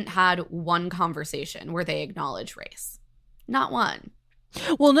haven't had one conversation where they acknowledge race. Not one.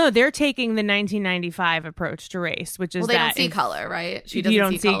 Well, no, they're taking the 1995 approach to race, which is they don't see color, right? She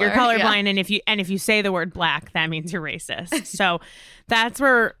doesn't see color. You're colorblind, yeah. and if you say the word black, that means you're racist. So that's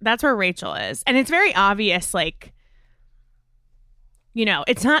where Rachel is, and it's very obvious. Like, you know,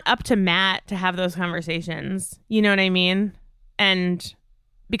 it's not up to Matt to have those conversations. You know what I mean? And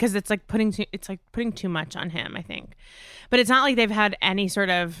because it's like putting too much on him, I think. But it's not like they've had any sort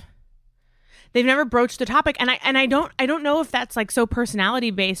of. They've never broached the topic, and I don't know if that's like so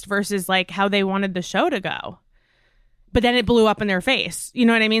personality based versus like how they wanted the show to go. But then it blew up in their face. You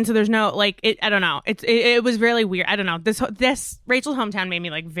know what I mean? So there's no like it. I don't know. It was really weird. I don't know. This Rachel's hometown made me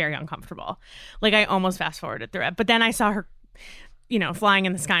like very uncomfortable. Like I almost fast forwarded through it, but then I saw her, you know, flying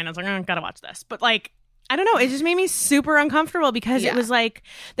in the sky, and I was like, I gotta watch this. But like, I don't know. It just made me super uncomfortable because it was like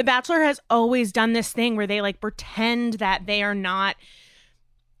The Bachelor has always done this thing where they like pretend that they are not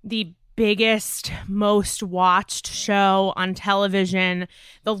the biggest, most watched show on television,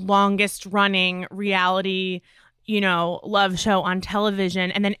 the longest running reality, you know, love show on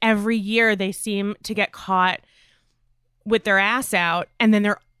television. And then every year they seem to get caught with their ass out. And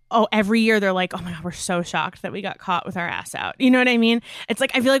then every year they're like, oh my God, we're so shocked that we got caught with our ass out. You know what I mean? It's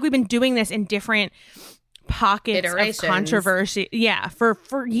like, I feel like we've been doing this in different pockets of controversy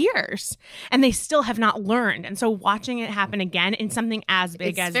for years, and they still have not learned. And so watching it happen again in something as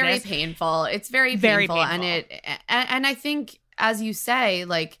big as this, it's very painful. And I think, as you say,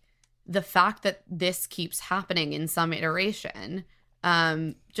 like the fact that this keeps happening in some iteration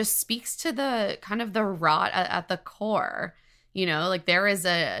just speaks to the kind of the rot at the core. You know, like there is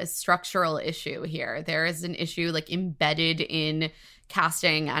a structural issue here. There is an issue like embedded in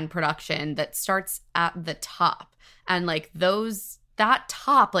casting and production that starts at the top, and like that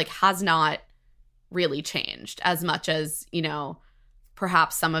top like has not really changed as much as, you know,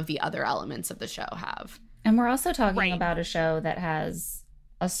 perhaps some of the other elements of the show have. And we're also talking about a show that has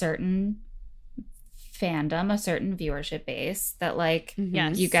a certain fandom, a certain viewership base that like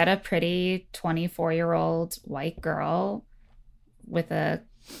you get a pretty 24-year-old white girl with a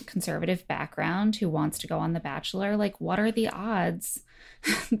conservative background who wants to go on The Bachelor. Like, what are the odds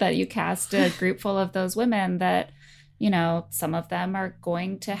that you cast a group full of those women that, you know, some of them are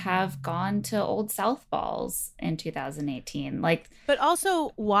going to have gone to Old South balls in 2018? Like, but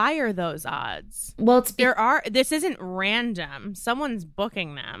also, why are those odds? Well, this isn't random. Someone's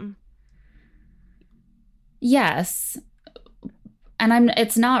booking them. Yes. And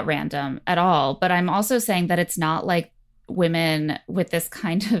it's not random at all, but I'm also saying that it's not like women with this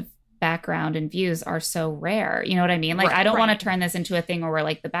kind of background and views are so rare. You know what I mean? Like, I don't want to turn this into a thing where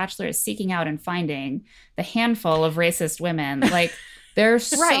like The Bachelor is seeking out and finding the handful of racist women. Like, there's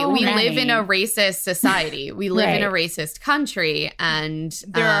so we many. live in a racist society. We live in a racist country, and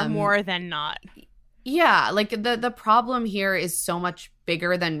there are more than not. Yeah, like the problem here is so much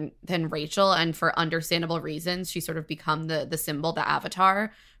bigger than Rachel, and for understandable reasons, she's sort of become the symbol, the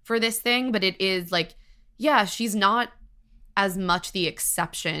avatar for this thing. But it is like, yeah, she's not as much the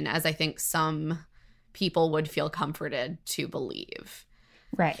exception as I think some people would feel comforted to believe.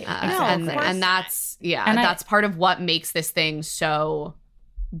 Right. Exactly. And that's, that's part of what makes this thing so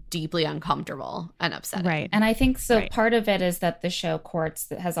deeply uncomfortable and upsetting. Right. And I think so part of it is that the show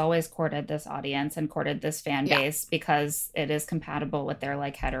has always courted this audience and courted this fan base because it is compatible with their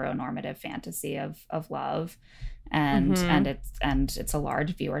like heteronormative fantasy of love. And it's a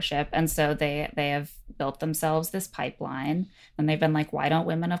large viewership. And so they have built themselves this pipeline, and they've been like, why don't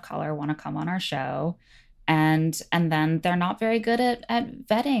women of color want to come on our show? And then they're not very good at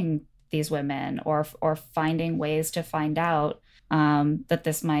vetting these women or finding ways to find out that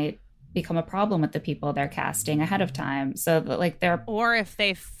this might become a problem with the people they're casting ahead of time. So that like they're, or if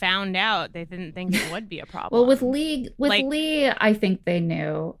they found out, they didn't think it would be a problem. Well, with Lee, I think they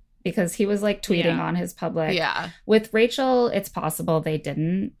knew because he was like tweeting on his public. Yeah. With Rachel, it's possible they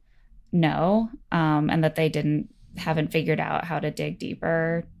didn't know, and that they haven't figured out how to dig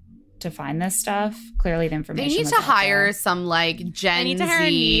deeper to find this stuff. Clearly, the information. They need to hire some like Gen Z. They need to hire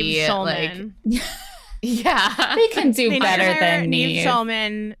Neve Schulman. Yeah, they can do better than Neve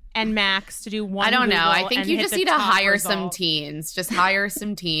Schulman and Max to do one. I don't know. I think you just need to hire result. some teens. Just hire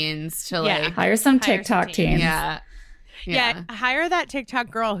some teens to like hire some TikTok teens. Yeah. Hire that TikTok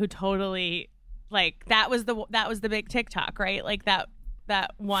girl who totally like that was the big TikTok, right? Like that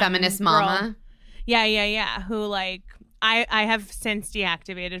one feminist girl. mama. Yeah. Who like I have since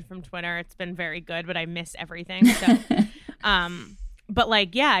deactivated from Twitter. It's been very good, but I miss everything. So but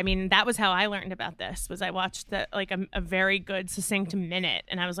like, yeah, I mean, that was how I learned about this. Was I watched a very good succinct minute,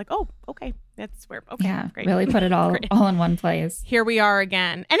 and I was like, oh, okay, that's where. Okay, yeah, great. Really put it all in one place. Here we are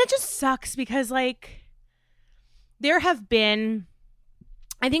again, and it just sucks because like there have been.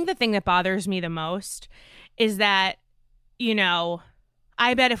 I think the thing that bothers me the most is that, you know,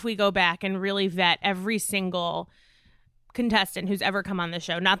 I bet if we go back and really vet every single contestant who's ever come on the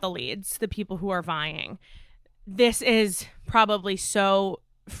show, not the leads, the people who are vying. This is probably so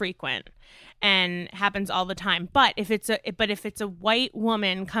frequent and happens all the time. But if it's a white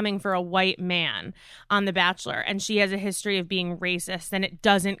woman coming for a white man on The Bachelor and she has a history of being racist, then it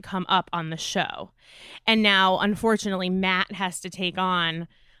doesn't come up on the show. And now, unfortunately, Matt has to take on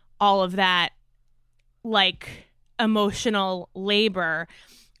all of that like emotional labor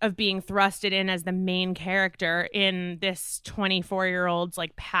of being thrusted in as the main character in this 24-year-old's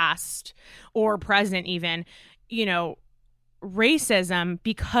like past or present even, you know, racism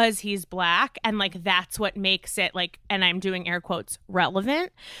because he's black, and like that's what makes it like, and I'm doing air quotes,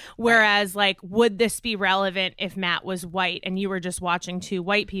 relevant. Whereas like, would this be relevant if Matt was white and you were just watching two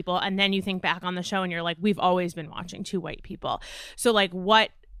white people, and then you think back on the show and you're like, we've always been watching two white people. So like, what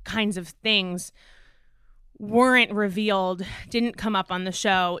kinds of things weren't revealed, didn't come up on the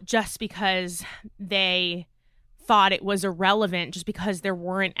show just because they thought it was irrelevant, just because there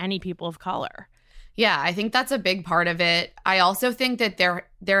weren't any people of color? Yeah, I think that's a big part of it. I also think that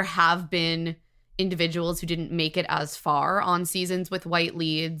there have been individuals who didn't make it as far on seasons with white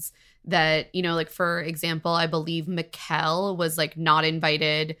leads that, you know, like for example, I believe Mikkel was like not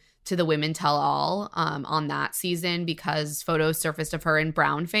invited to the Women Tell All on that season because photos surfaced of her in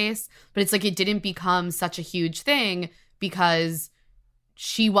brown face. But it's like it didn't become such a huge thing because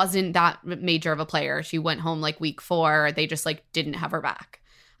she wasn't that major of a player. She went home like week 4. They just like didn't have her back.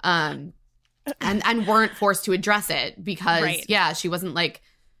 And weren't forced to address it because, she wasn't like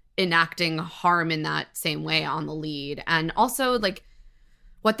enacting harm in that same way on the lead. And also like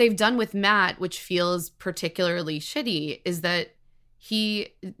what they've done with Matt, which feels particularly shitty, is that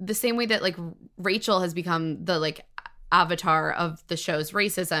the same way that like Rachel has become the like avatar of the show's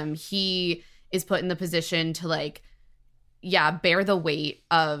racism, he is put in the position to like, bear the weight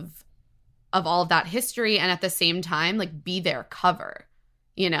of all of that history. And at the same time, like be their cover.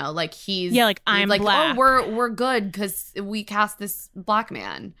 You know, like he's I'm like, black. Oh, we're good because we cast this black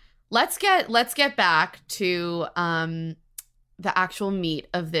man. Let's get back to the actual meat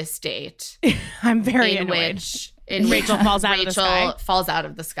of this date. I'm very annoyed. In Rachel falls out of the sky. Rachel falls out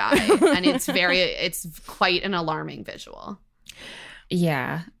of the sky, and it's quite an alarming visual.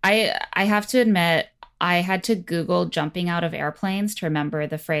 Yeah, I have to admit, I had to Google jumping out of airplanes to remember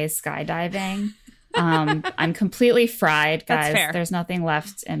the phrase skydiving. I'm completely fried, guys. That's fair. There's nothing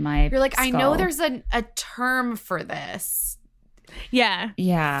left in my You're like, skull. I know there's a term for this. Yeah.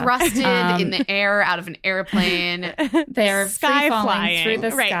 Thrusted in the air out of an airplane. They're sky free falling flying through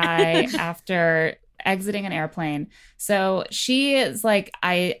the sky after exiting an airplane. So she is like,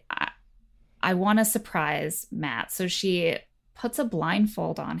 I want to surprise Matt. So she puts a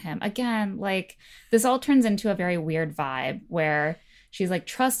blindfold on him. Again, like this all turns into a very weird vibe where she's like,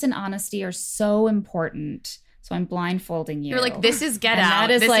 trust and honesty are so important So I'm blindfolding you. You're like, this is Get And Out.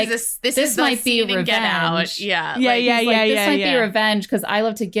 that is this like, this this might be revenge. Get Out. Yeah. Yeah, like, yeah, He's like, this might yeah. be revenge because I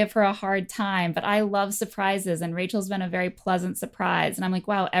love to give her a hard time, but I love surprises, and Rachel's been a very pleasant surprise. And I'm like,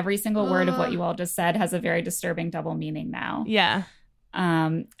 wow, every single word of what you all just said has a very disturbing double meaning now. Yeah.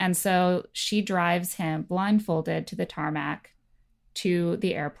 And so she drives him blindfolded to the tarmac to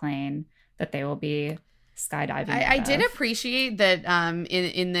the airplane that they will be skydiving. I did appreciate that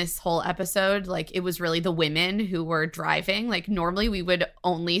in this whole episode, like, it was really the women who were driving. Like, normally we would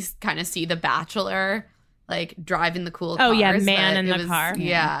only kind of see the Bachelor like driving the cool cars. Oh yeah, man in the car.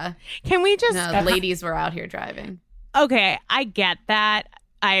 Yeah. Can we just ladies were out here driving. Okay, I get that.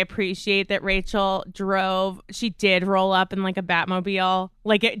 I appreciate that Rachel drove. She did roll up in like a Batmobile.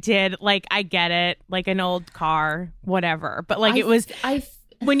 Like, it did. Like, I get it. Like an old car, whatever. But like,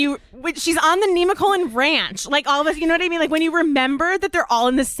 when she's on the Nemacolin Ranch, like, all of us, you know what I mean? Like, when you remember that they're all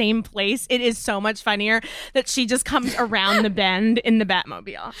in the same place, it is so much funnier that she just comes around the bend in the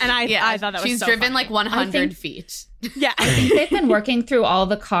Batmobile. And I thought that was she's so driven funny. like 100 feet. Yeah. I think they've been working through all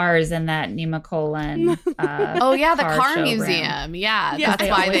the cars in that Nemacolin. Oh yeah, the car showroom. museum. Yeah, That's that's they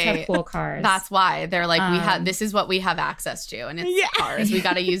why always they have cool cars. That's why they're like, we have. This is what we have access to, and it's cars. We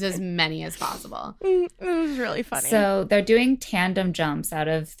got to use as many as possible. It was really funny. So they're doing tandem jumps out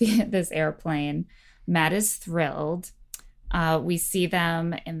of this airplane. Matt is thrilled. We see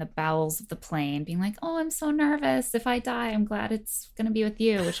them in the bowels of the plane being like, oh, I'm so nervous. If I die, I'm glad it's going to be with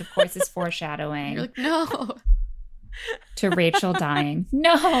you, which of course is foreshadowing. You're like, no. To Rachel dying.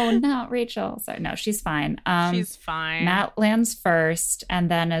 No, not Rachel. Sorry, no, she's fine. She's fine. Matt lands first,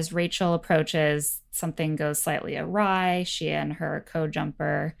 and then as Rachel approaches, something goes slightly awry. She and her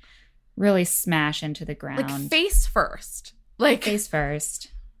co-jumper really smash into the ground. Like face first. Like face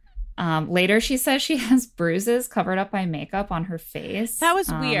first. Later, she says she has bruises covered up by makeup on her face. That was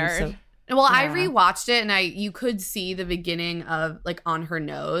weird. Well, I rewatched it, and you could see the beginning of, like, on her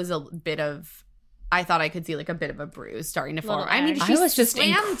nose, a bit of, I thought I could see like a bit of a bruise starting to form. I mean, I was just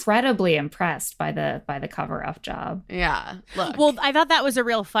incredibly impressed by the cover-up job. Yeah. Look. Well, I thought that was a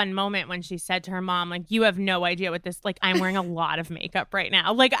real fun moment when she said to her mom, like, you have no idea what this, like, I'm wearing a lot of makeup right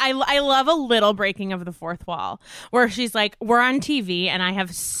now. Like, I love a little breaking of the fourth wall where she's like, we're on TV and I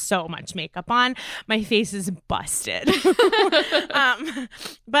have so much makeup on. My face is busted. But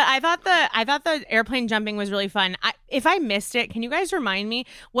I thought the airplane jumping was really fun. If I missed it, can you guys remind me,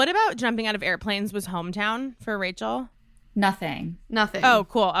 what about jumping out of airplanes was hometown for Rachel? Nothing. Oh,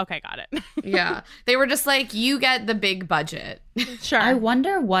 cool. Okay, got it. Yeah. They were just like, you get the big budget. Sure. I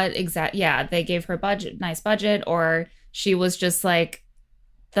wonder what they gave her nice budget, or she was just like,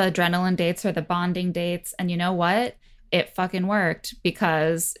 the adrenaline dates or the bonding dates. And you know what? It fucking worked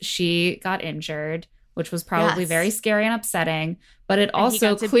because she got injured, which was probably very scary and upsetting. But it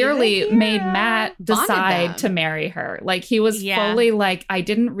also clearly made Matt decide to marry her. Like, he was fully like, I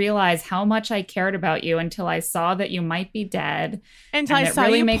didn't realize how much I cared about you until I saw that you might be dead. Until I saw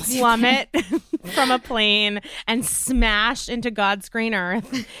you plummet from a plane and smash into God's green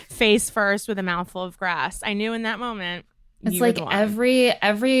earth face first with a mouthful of grass. I knew in that moment. It's like every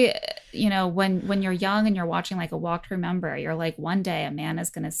when you're young and you're watching like A Walk to Remember, you're like, one day a man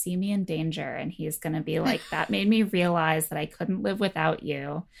is going to see me in danger and he's going to be like, that made me realize that I couldn't live without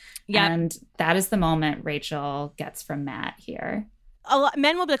you. And that is the moment Rachel gets from Matt here.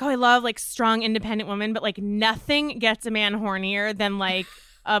 Men will be like, oh, I love like strong, independent women, but like nothing gets a man hornier than like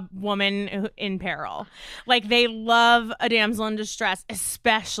a woman in peril. Like, they love a damsel in distress,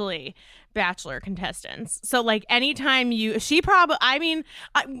 especially Bachelor contestants. So like anytime now that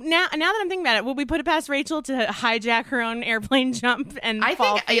I'm thinking about it, would we put it past Rachel to hijack her own airplane jump and I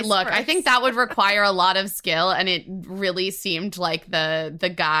think that would require a lot of skill, and it really seemed like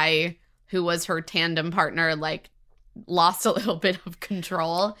the guy who was her tandem partner like lost a little bit of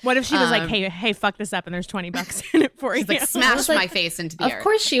control. What if she was like, hey, fuck this up and there's $20 in it for you? Like, smash my face into the earth. Of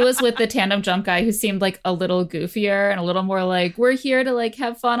course she was with the tandem jump guy who seemed like a little goofier and a little more like, we're here to like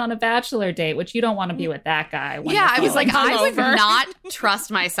have fun on a bachelor date, which you don't want to be with that guy. I was like, I would not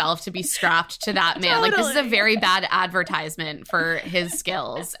trust myself to be strapped to that man. Like, this is a very bad advertisement for his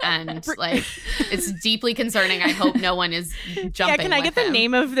skills, and like, it's deeply concerning. I hope no one is jumping. Yeah, can I get the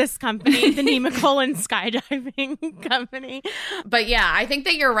name of this company? The Nemacolin Skydiving Company. But yeah, I think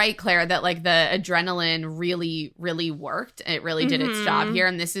that you're right, Claire, that like the adrenaline really, really worked. It really did its job here.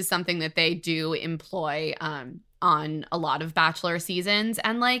 And this is something that they do employ on a lot of Bachelor seasons.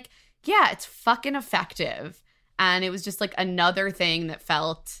 And like, yeah, it's fucking effective. And it was just like another thing that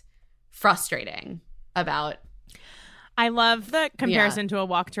felt frustrating about I love the comparison to A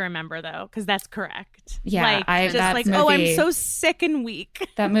Walk to Remember, though, because that's correct. Yeah, like, oh, I'm so sick and weak.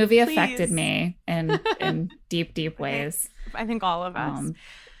 That movie affected me in deep, deep ways. I think all of us.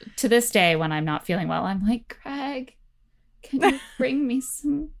 To this day, when I'm not feeling well, I'm like, Craig, can you bring me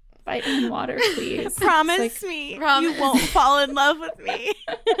some vitamin water, please? Promise me you won't fall in love with me.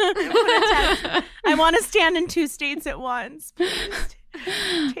 I want to stand in 2 states at once. Please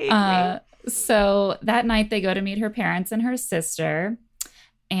take me. So that night they go to meet her parents and her sister,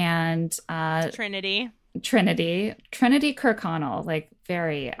 and Trinity Kirkconnell, like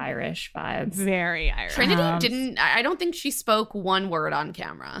very Irish vibes. Very Irish. Trinity I don't think she spoke one word on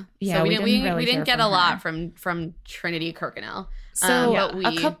camera. Yeah, so we didn't get a lot her. from Trinity Kirkconnell. So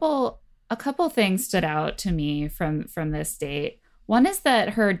a couple things stood out to me from this date. One is that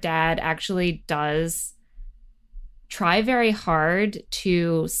her dad actually does try very hard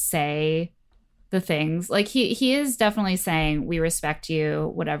to say the things. Like he is definitely saying, we respect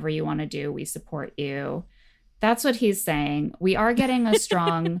you, whatever you want to do, we support you. That's what he's saying. We are getting a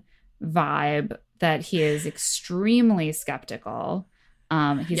strong vibe that he is extremely skeptical.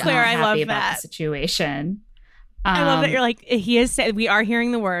 He's Claire, not happy about that. the situation. I love that you're like, he is said, we are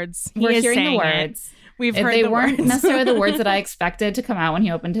hearing the words. We're hearing the words. We've heard they the weren't words. necessarily the words that I expected to come out when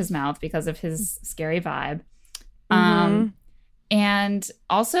he opened his mouth because of his scary vibe. And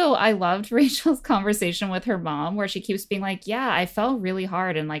also I loved Rachel's conversation with her mom where she keeps being like, yeah, I fell really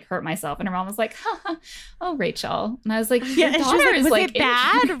hard and like hurt myself. And her mom was like, oh, Rachel. And I was like, your daughter is was like, it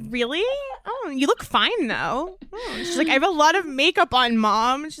bad? Really? Oh, you look fine though. Oh. She's like, I have a lot of makeup on,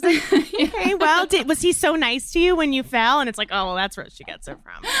 Mom. She's like, okay, well, was he so nice to you when you fell? And it's like, oh, well, that's where she gets it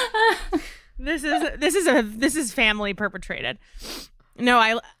from. This is family perpetrated. No,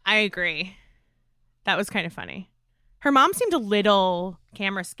 I agree. That was kind of funny. Her mom seemed a little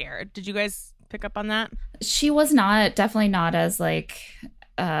camera scared. Did you guys pick up on that? She was definitely not as like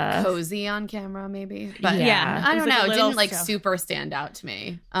cozy on camera, maybe. But yeah, I don't know. It didn't like super stand out to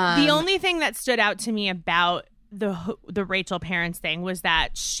me. The only thing that stood out to me about the Rachel parents thing was that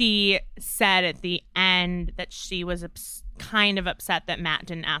she said at the end that she was kind of upset that Matt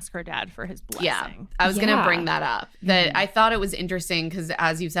didn't ask her dad for his blessing. Yeah, I was gonna bring that up. That I thought it was interesting because,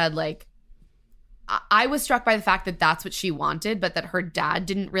 as you said, like, I was struck by the fact that that's what she wanted, but that her dad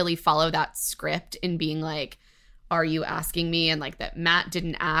didn't really follow that script in being like, are you asking me? And like that Matt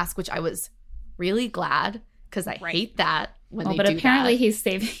didn't ask, which I was really glad because I hate that when they do that. But apparently he's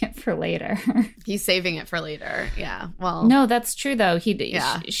saving it for later. He's saving it for later. Yeah. Well, no, that's true though.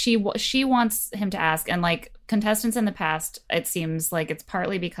 She wants him to ask, and like contestants in the past, it seems like it's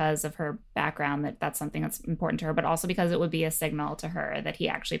partly because of her background that's something that's important to her, but also because it would be a signal to her that he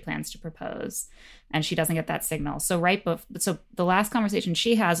actually plans to propose, and she doesn't get that signal. So so the last conversation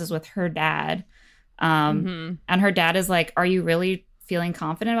she has is with her dad, and her dad is like, "Are you really feeling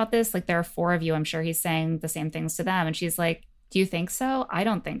confident about this? Like, there are 4 of you. I'm sure he's saying the same things to them." And she's like, "Do you think so? I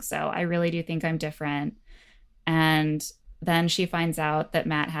don't think so. I really do think I'm different." And then she finds out that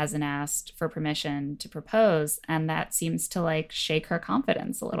Matt hasn't asked for permission to propose, and that seems to like shake her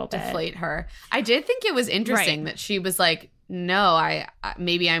confidence a little bit. Deflate her. I did think it was interesting that she was like, no, I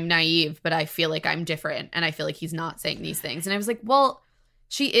maybe I'm naive, but I feel like I'm different, and I feel like he's not saying these things. And I was like, well,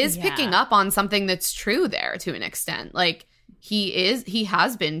 she is picking up on something that's true there to an extent. Like he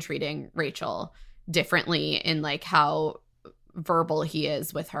has been treating Rachel differently in like how verbal he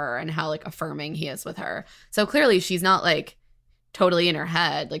is with her and how like affirming he is with her. So clearly she's not like totally in her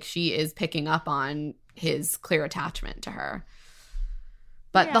head. Like she is picking up on his clear attachment to her.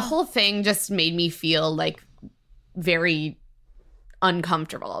 But the whole thing just made me feel like very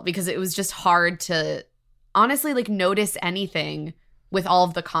uncomfortable because it was just hard to honestly like notice anything with all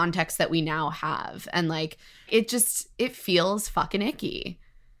of the context that we now have. And like it feels fucking icky.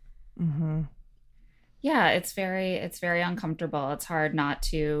 Mm-hmm. Yeah, it's very uncomfortable. It's hard not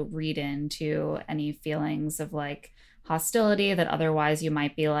to read into any feelings of like hostility that otherwise you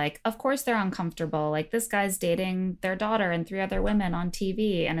might be like, of course they're uncomfortable. Like this guy's dating their daughter and 3 other women on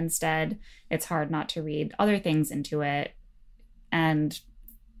TV. And instead it's hard not to read other things into it. And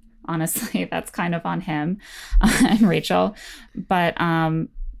honestly, that's kind of on him and Rachel. But on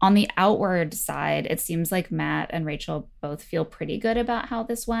the outward side, it seems like Matt and Rachel both feel pretty good about how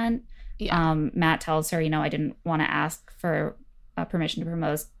this went. Yeah. Matt tells her, I didn't want to ask for permission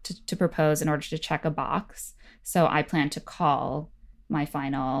to propose in order to check a box. So I plan to call my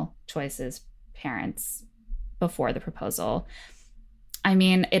final choice's parents before the proposal. I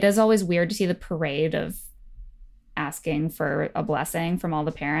mean, it is always weird to see the parade of asking for a blessing from all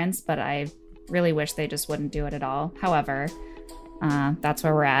the parents, but I really wish they just wouldn't do it at all. However, that's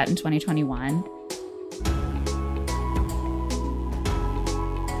where we're at in 2021.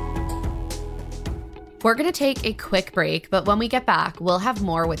 We're going to take a quick break, but when we get back, we'll have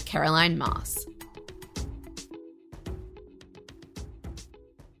more with Caroline Moss.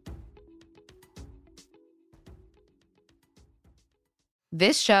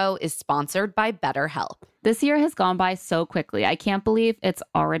 This show is sponsored by BetterHelp. This year has gone by so quickly. I can't believe it's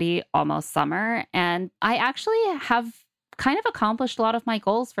already almost summer. And I actually have kind of accomplished a lot of my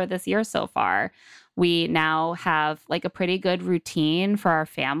goals for this year so far. We now have like a pretty good routine for our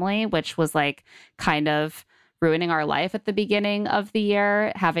family, which was like kind of ruining our life at the beginning of the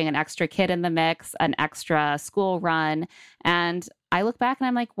year, having an extra kid in the mix, an extra school run. And I look back and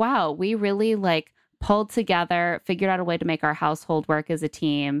I'm like, wow, we really like pulled together, figured out a way to make our household work as a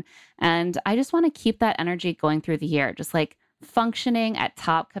team. And I just want to keep that energy going through the year, just like functioning at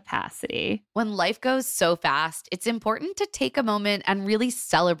top capacity. When life goes so fast, it's important to take a moment and really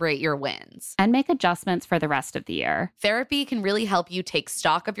celebrate your wins. And make adjustments for the rest of the year. Therapy can really help you take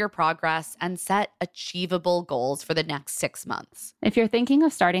stock of your progress and set achievable goals for the next 6 months. If you're thinking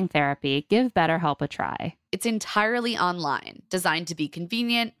of starting therapy, give BetterHelp a try. It's entirely online, designed to be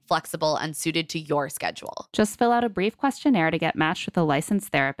convenient, flexible, and suited to your schedule. Just fill out a brief questionnaire to get matched with a licensed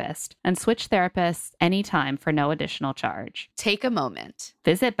therapist and switch therapists anytime for no additional charge. Take a moment.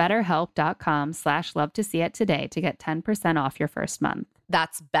 Visit betterhelp.com/lovetoseeit today to get 10% off your first month.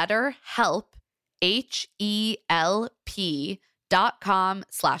 That's BetterHelp,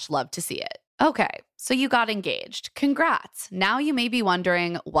 HELP.com/lovetoseeit. Okay, so you got engaged. Congrats. Now you may be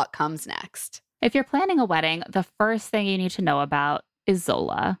wondering what comes next. If you're planning a wedding, the first thing you need to know about is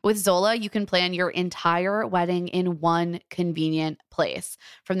Zola. With Zola, you can plan your entire wedding in one convenient place.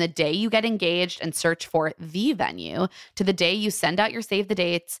 From the day you get engaged and search for the venue to the day you send out your save the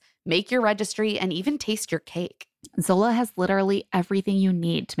dates, make your registry, and even taste your cake. Zola has literally everything you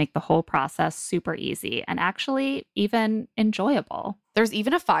need to make the whole process super easy and actually even enjoyable. There's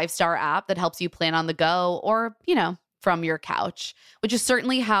even a 5-star app that helps you plan on the go or, from your couch, which is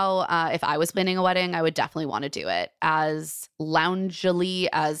certainly how, if I was planning a wedding, I would definitely want to do it as loungily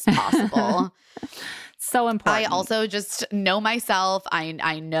as possible. So important. I also just know myself.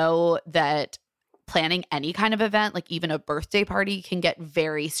 I know that planning any kind of event, like even a birthday party, can get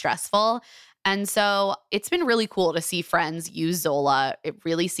very stressful. And so it's been really cool to see friends use Zola. It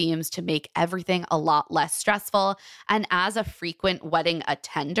really seems to make everything a lot less stressful. And as a frequent wedding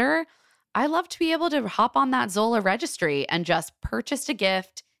attender, I love to be able to hop on that Zola registry and just purchase a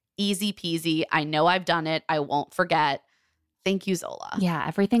gift. Easy peasy. I know I've done it. I won't forget. Thank you, Zola. Yeah,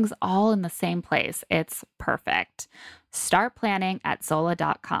 everything's all in the same place. It's perfect. Start planning at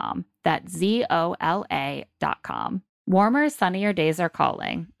Zola.com. That's ZOLA.com. Warmer, sunnier days are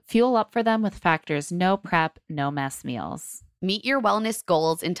calling. Fuel up for them with Factor's no prep, no mess meals. Meet your wellness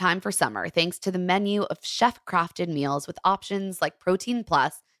goals in time for summer thanks to the menu of chef-crafted meals with options like Protein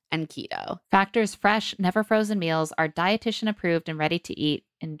Plus and Keto. Factor's fresh, never frozen meals are dietitian approved and ready to eat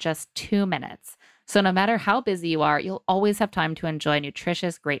in just 2 minutes. So no matter how busy you are, you'll always have time to enjoy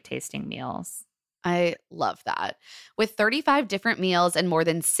nutritious, great tasting meals. I love that. With 35 different meals and more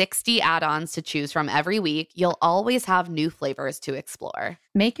than 60 add-ons to choose from every week, you'll always have new flavors to explore.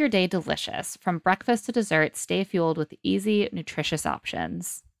 Make your day delicious. From breakfast to dessert, stay fueled with easy, nutritious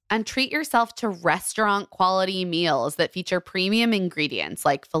options. And treat yourself to restaurant-quality meals that feature premium ingredients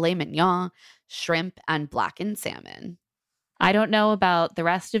like filet mignon, shrimp, and blackened salmon. I don't know about the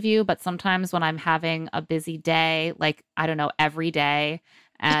rest of you, but sometimes when I'm having a busy day, like, I don't know, every day,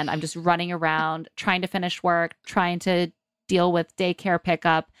 and I'm just running around trying to finish work, trying to deal with daycare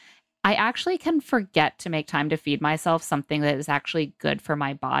pickup, I actually can forget to make time to feed myself something that is actually good for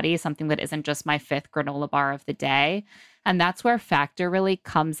my body, something that isn't just my 5th granola bar of the day. And that's where Factor really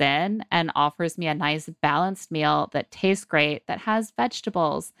comes in and offers me a nice balanced meal that tastes great, that has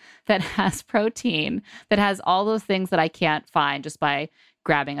vegetables, that has protein, that has all those things that I can't find just by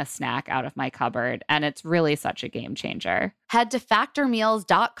grabbing a snack out of my cupboard. And it's really such a game changer. Head to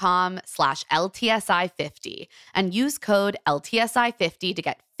factormeals.com/LTSI50 and use code LTSI50 to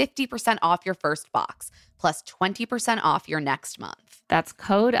get 50% off your first box, plus 20% off your next month. That's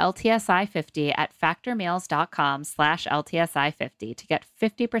code LTSI50 at factormeals.com/LTSI50 to get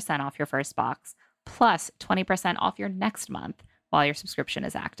 50% off your first box, plus 20% off your next month while your subscription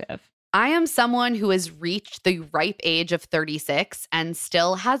is active. I am someone who has reached the ripe age of 36 and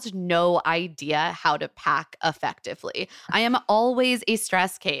still has no idea how to pack effectively. I am always a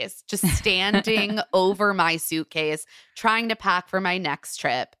stress case, just standing over my suitcase, trying to pack for my next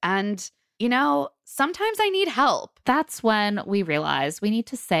trip. And sometimes I need help. That's when we realize we need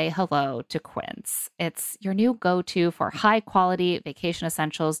to say hello to Quince. It's your new go-to for high-quality vacation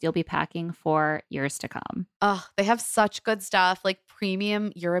essentials you'll be packing for years to come. Oh, they have such good stuff, like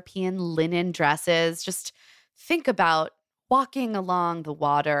premium European linen dresses. Just think about walking along the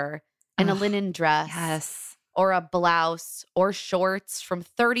water in a linen dress. Yes. Or a blouse or shorts from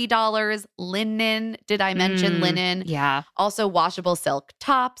 $30. Linen. Did I mention linen? Yeah. Also washable silk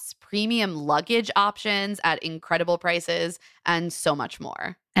tops, premium luggage options at incredible prices, and so much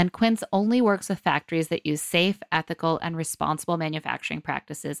more. And Quince only works with factories that use safe, ethical, and responsible manufacturing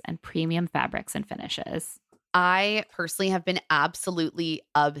practices and premium fabrics and finishes. I personally have been absolutely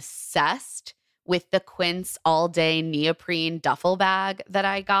obsessed with the Quince all-day neoprene duffel bag that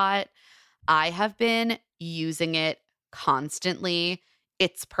I got. I have been using it constantly.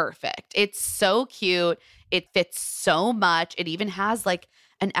 It's perfect. It's so cute. It fits so much. It even has like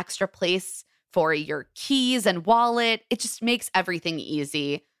an extra place for your keys and wallet. It just makes everything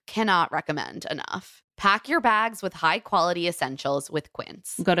easy. Cannot recommend enough. Pack your bags with high quality essentials with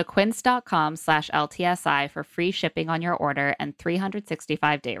Quince. Go to quince.com/LTSI for free shipping on your order and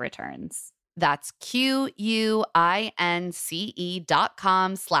 365-day returns. That's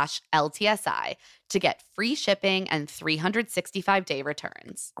QUINCE.com/LTSI to get free shipping and 365-day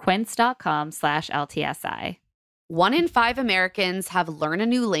returns. Quince.com/LTSI. 1 in 5 Americans have learn a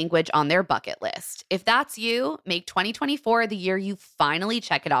new language on their bucket list. If that's you, make 2024 the year you finally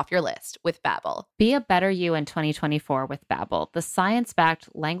check it off your list with Babbel. Be a better you in 2024 with Babbel, the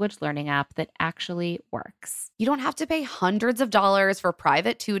science-backed language learning app that actually works. You don't have to pay hundreds of dollars for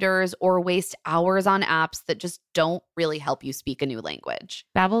private tutors or waste hours on apps that just don't really help you speak a new language.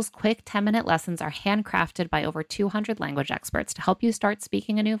 Babbel's quick 10-minute lessons are handcrafted by over 200 language experts to help you start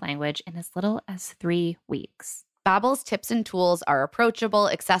speaking a new language in as little as 3 weeks. Babbel's tips and tools are approachable,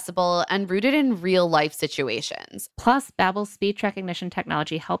 accessible, and rooted in real-life situations. Plus, Babbel's speech recognition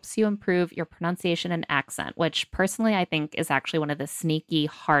technology helps you improve your pronunciation and accent, which personally I think is actually one of the sneaky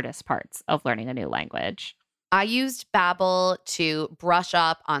hardest parts of learning a new language. I used Babbel to brush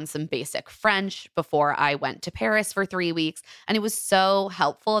up on some basic French before I went to Paris for 3 weeks, and it was so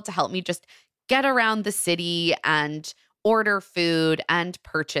helpful to help me just get around the city and order food and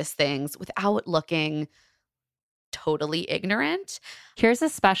purchase things without looking totally ignorant. Here's a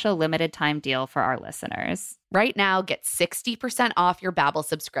special limited time deal for our listeners. Right now, get 60% off your Babbel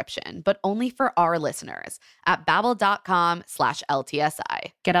subscription, but only for our listeners at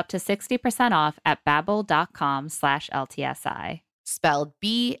babbel.com/LTSI. Get up to 60% off at babbel.com/LTSI. Spelled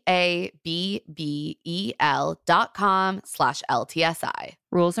BABBEL.com/LTSI.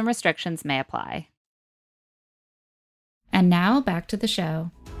 Rules and restrictions may apply. And now back to the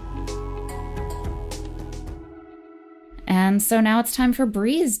show. And so now it's time for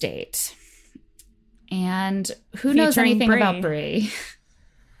Brie's date. And who knows anything Brie. about Brie?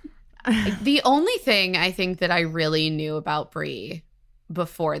 The only thing I think that I really knew about Brie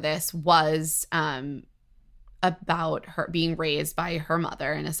before this was about her being raised by her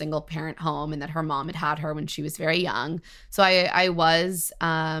mother in a single parent home, and that her mom had her when she was very young. So I was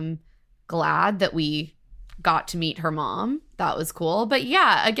glad that we got to meet her mom. That was cool. But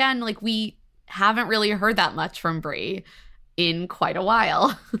yeah, again, like we haven't really heard that much from Brie in quite a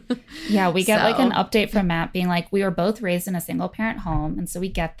while. Yeah, we get like an update from Matt being like, we were both raised in a single parent home, and so we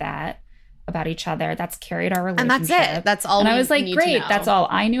get that about each other. That's carried our relationship. And that's it. That's all. And I was like, great, that's all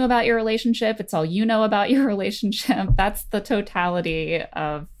I knew about your relationship. It's all you know about your relationship. That's the totality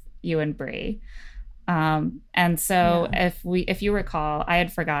of you and Brie. And so if you recall, I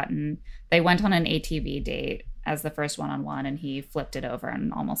had forgotten, they went on an ATV date as the first one-on-one, and he flipped it over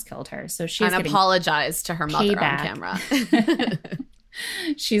and almost killed her. So she's and apologized to her mother on camera.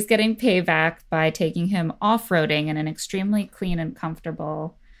 She's getting payback by taking him off-roading in an extremely clean and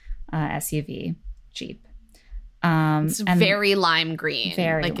comfortable SUV Jeep. It's very lime green.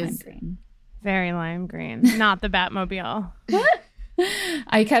 Very lime green. Very lime green. Not the Batmobile.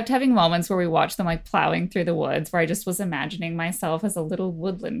 I kept having moments where we watched them like plowing through the woods, where I just was imagining myself as a little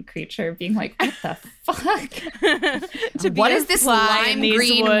woodland creature being like, what the fuck? What is this lime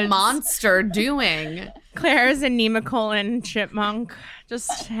green monster doing? Claire's a Nemacolin chipmunk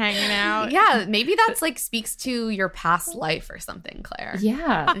just hanging out. Yeah, maybe that's like speaks to your past life or something, Claire.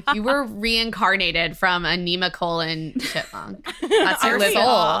 Yeah. If you were reincarnated from a Nemacolin chipmunk. That's your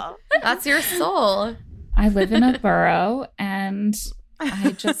soul. That's your soul. I live in a burrow and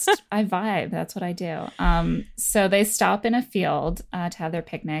I vibe. That's what I do. So they stop in a field to have their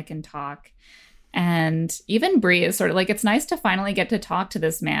picnic and talk. And even Bree is sort of like, it's nice to finally get to talk to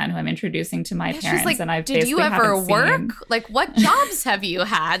this man who I'm introducing to my parents. Like, and I've did you ever work? Like, what jobs have you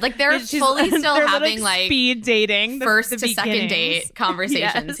had? Like, they're fully still having like speed dating, first to second date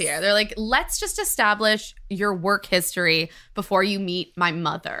conversations here. They're like, let's just establish your work history before you meet my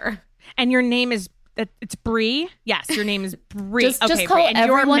mother. And your name is it's Bree. Yes, your name is Bree. Just call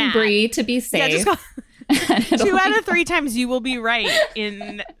everyone Bree to be safe. Yeah, just call 2 out of 3 times you will be right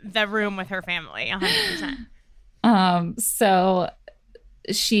in the room with her family, 100%. So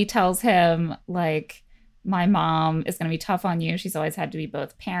she tells him, like, my mom is going to be tough on you. She's always had to be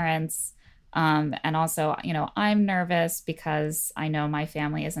both parents. And also, you know, I'm nervous because I know my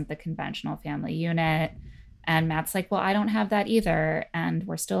family isn't the conventional family unit. And Matt's like, well, I don't have that either. And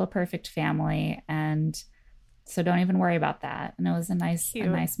we're still a perfect family. And so don't even worry about that. And it was a nice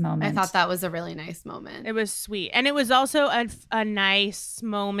moment. I thought that was a really nice moment. It was sweet. And it was also a nice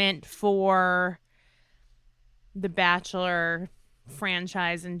moment for the Bachelor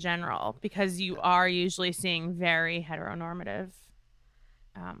franchise in general, because you are usually seeing very heteronormative.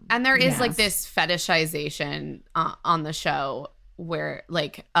 And there is like this fetishization on the show where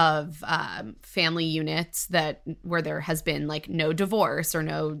like of family units where there has been like no divorce or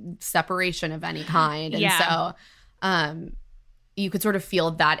no separation of any kind. And so you could sort of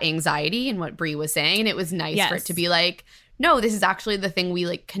feel that anxiety in what Bree was saying. And it was nice for it to be like, no, this is actually the thing we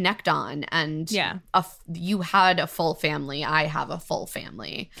like connect on. And you had a full family. I have a full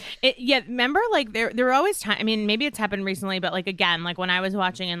family. Remember, like there were always times, I mean, maybe it's happened recently, but like, again, like when I was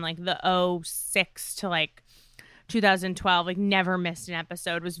watching in like the 2006 to like 2012, like never missed an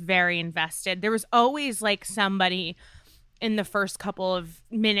episode, was very invested. There was always like somebody in the first couple of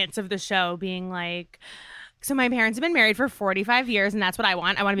minutes of the show being like, so my parents have been married for 45 years and that's what I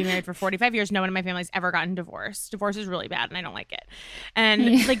want. I want to be married for 45 years. No one in my family's ever gotten divorced. Divorce is really bad and I don't like it.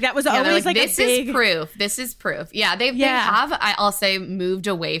 And like that was always like this is proof. This is proof. Yeah, they have, I'll say, moved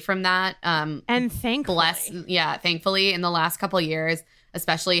away from that. And thankfully. Thankfully in the last couple of years,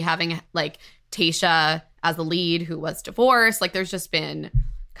 especially having like Tayshia as the lead who was divorced. Like there's just been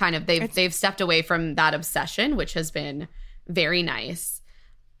kind of, they've stepped away from that obsession, which has been very nice.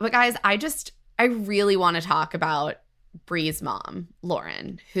 But guys, I really want to talk about Bree's mom,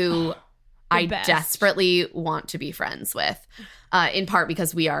 Lauren, who I desperately want to be friends with, in part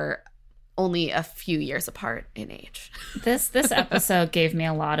because we are only a few years apart in age. This episode gave me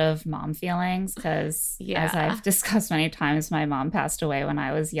a lot of mom feelings because, as I've discussed many times, my mom passed away when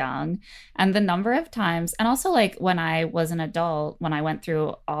I was young. And the number of times, and also like when I was an adult, when I went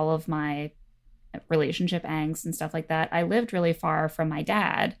through all of my relationship angst and stuff like that, I lived really far from my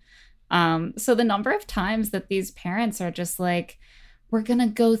dad. So the number of times that these parents are just like, we're going to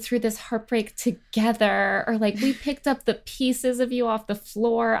go through this heartbreak together, or like, we picked up the pieces of you off the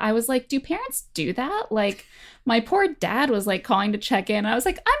floor. I was like, do parents do that? Like, my poor dad was like calling to check in. I was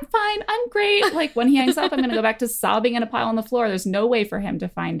like, I'm fine. I'm great. Like, when he hangs up, I'm going to go back to sobbing in a pile on the floor. There's no way for him to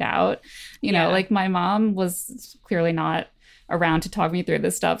find out. You know, like my mom was clearly not around to talk me through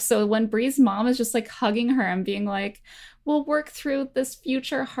this stuff. So when Bree's mom is just like hugging her and being like, we'll work through this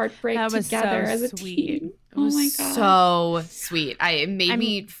future heartbreak together as a team. Oh my God. So sweet. It made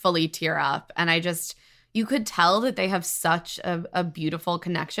me fully tear up. And you could tell that they have such a beautiful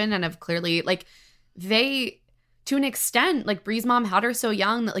connection and have clearly, like, they, to an extent, like Bree's mom had her so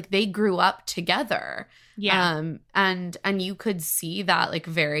young that like they grew up together. Yeah. And you could see that like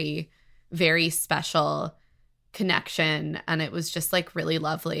very, very special connection. And it was just like really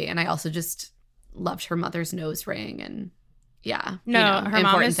lovely. And I also just loved her mother's nose ring and her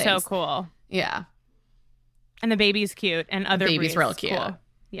mom is so cool. Yeah. And the baby's cute and other baby's real cute. Cool.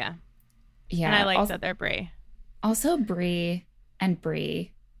 Yeah. And I like that they're Bree. Also Bree and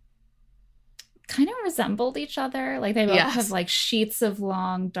Bree kind of resembled each other. Like they both have like sheets of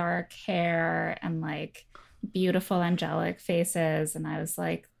long dark hair and like beautiful angelic faces. And I was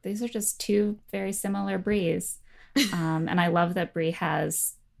like, these are just two very similar Brees. And I love that Bree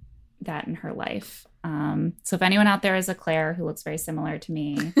has that in her life. So if anyone out there is a Claire who looks very similar to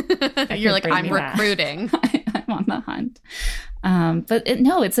me, you're like, I'm recruiting. I'm on the hunt. But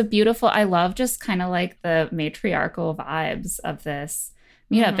it's a beautiful, I love just kind of like the matriarchal vibes of this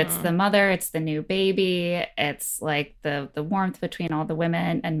meetup. It's the mother, it's the new baby, it's like the warmth between all the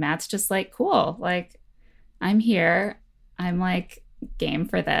women, and Matt's just like, cool, like I'm here, I'm like game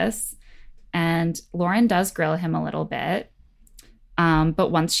for this. And Lauren does grill him a little bit. But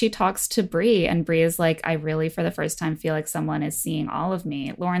once she talks to Bree and Bree is like, I really, for the first time, feel like someone is seeing all of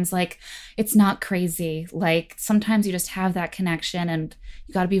me. Lauren's like, it's not crazy. Like sometimes you just have that connection and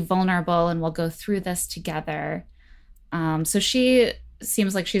you got to be vulnerable and we'll go through this together. So she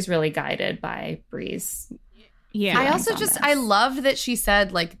seems like she's really guided by Bree's. Yeah. I also I love that she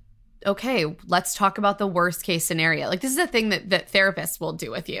said, like, okay, let's talk about the worst case scenario. Like, this is a thing that therapists will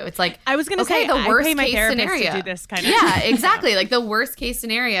do with you. It's like, I was going to say, the worst I pay my case therapist scenario to do this kind of yeah, exactly. Like, the worst case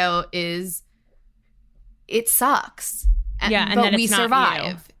scenario is it sucks. And then we it's not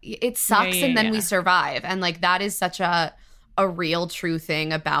survive. It sucks, and then yeah. we survive. And like, that is such a real true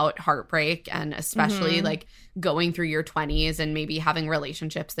thing about heartbreak, and especially like going through your 20s and maybe having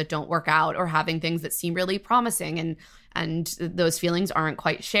relationships that don't work out, or having things that seem really promising and those feelings aren't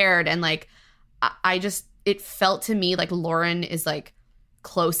quite shared. And like, I just, it felt to me like Lauren is like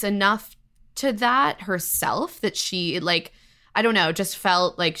close enough to that herself that she, like, I don't know, just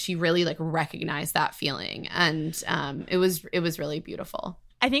felt like she really like recognized that feeling. And it was really beautiful.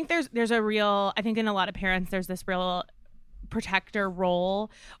 I think there's a real, I think in a lot of parents, there's this real protector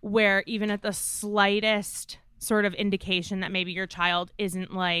role where even at the slightest sort of indication that maybe your child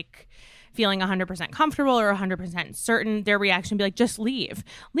isn't like feeling 100% comfortable or 100% certain, their reaction would be like, just leave.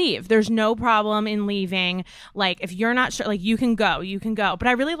 There's no problem in leaving. Like, if you're not sure, like, you can go. But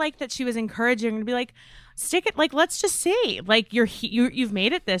I really like that she was encouraging to be like, stick it, like, let's just see, like, you've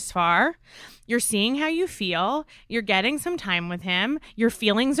made it this far. You're seeing how you feel. You're getting some time with him. Your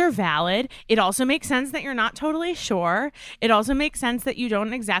feelings are valid. It also makes sense that you're not totally sure. It also makes sense that you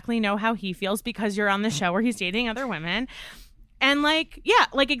don't exactly know how he feels because you're on the show where he's dating other women. And like, yeah,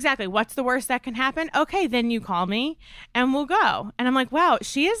 like, exactly. What's the worst that can happen? Okay, then you call me and we'll go. And I'm like, wow,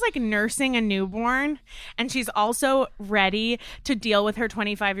 she is like nursing a newborn, and she's also ready to deal with her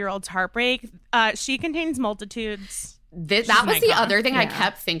 25-year-old's heartbreak. She contains multitudes. That was the other thing I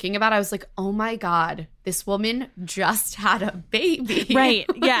kept thinking about. I was like, oh my God, this woman just had a baby. Right.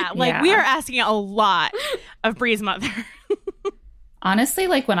 Yeah. Like, we are asking a lot of Bree's mother. Honestly,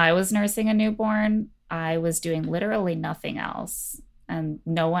 like, when I was nursing a newborn, I was doing literally nothing else. And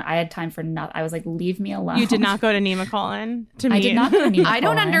I had time for nothing. I was like, leave me alone. You did not go to Nemacolin to meet? I did not go to Nemacolin. I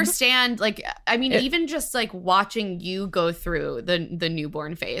don't understand. Like, I mean, even just like watching you go through the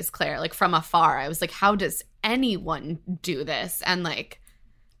newborn phase, Claire, like from afar, I was like, how does anyone do this? And like,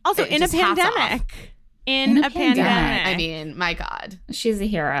 also in a pandemic. In a pandemic. I mean, my God. She's a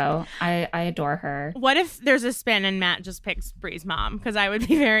hero. I adore her. What if there's a spin and Matt just picks Bree's mom? Because I would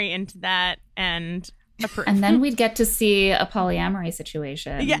be very into that and approve. And then we'd get to see a polyamory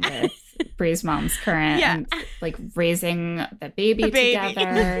situation with Bree's mom's current and like raising the baby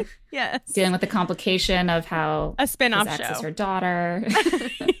together. Yes. Dealing with the complication of how a spin-off his ex show is her daughter.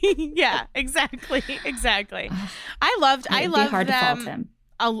 Yeah, exactly. I loved be hard to fault him.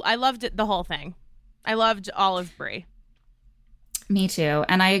 I loved it, the whole thing. I loved all of Bree. Me too.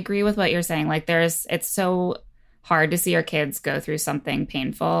 And I agree with what you're saying. Like, it's so hard to see your kids go through something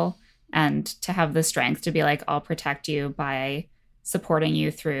painful, and to have the strength to be like, I'll protect you by supporting you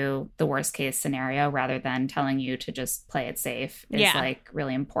through the worst case scenario rather than telling you to just play it safe is like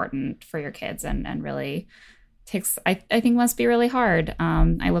really important for your kids, and really takes, I think must be really hard.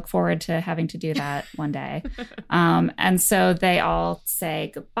 I look forward to having to do that one day. And so they all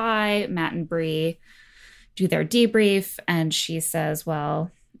say goodbye. Matt and Bree do their debrief, and she says, well,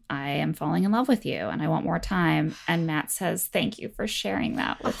 I am falling in love with you and I want more time. And Matt says, thank you for sharing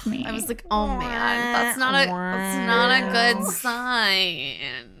that with me. I was like, oh man, that's not a good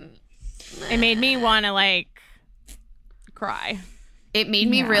sign. It made me want to like cry. It made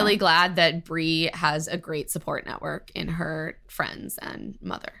me really glad that Bree has a great support network in her friends and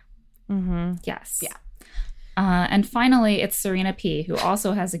mother. Mm-hmm. Yes. Yeah. And finally, it's Serena P., who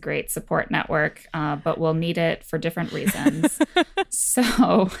also has a great support network, but will need it for different reasons.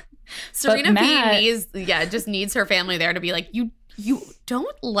 So Serena P. just needs her family there to be like, you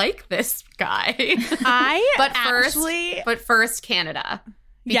don't like this guy. But first Canada.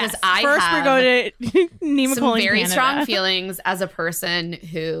 Because we go to Nemacolin, some very Canada. strong feelings as a person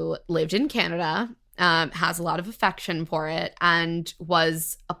who lived in Canada, has a lot of affection for it, and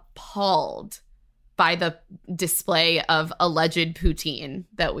was appalled by the display of alleged poutine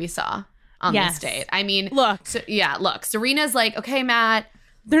that we saw on this date. I mean, look, Serena's like, okay, Matt,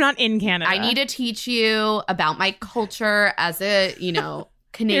 they're not in Canada. I need to teach you about my culture as a,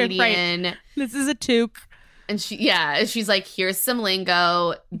 Canadian. Right. This is a toque. And she's like, here's some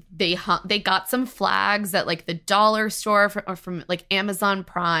lingo. They got some flags at like the dollar store from like Amazon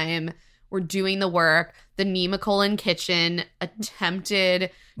Prime. We're doing the work. The Nemacolin kitchen attempted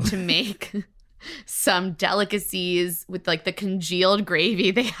to make some delicacies with like the congealed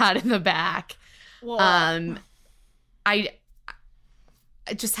gravy they had in the back. Whoa. I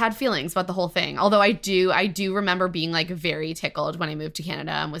just had feelings about the whole thing. Although I do remember being like very tickled when I moved to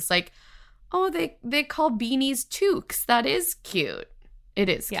Canada and was like, oh, they call beanies toques. That is cute. It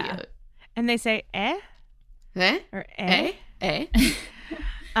is Yeah. cute. And they say, eh? Eh? Or eh? Eh?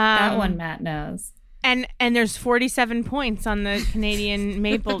 That one Matt knows. And there's 47 points on the Canadian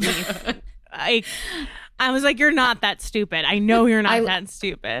Maple Leaf. I was like, you're not that stupid. I know you're not that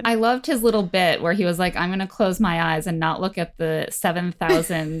stupid. I loved his little bit where he was like, I'm going to close my eyes and not look at the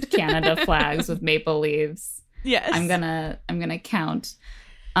 7,000 Canada flags with maple leaves. Yes. I'm gonna count.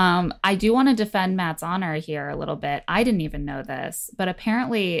 I do want to defend Matt's honor here a little bit. I didn't even know this, but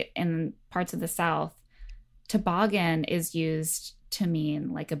apparently in parts of the South, toboggan is used to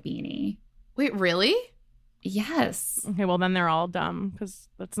mean like a beanie. Wait, really? Yes. Okay, well, then they're all dumb because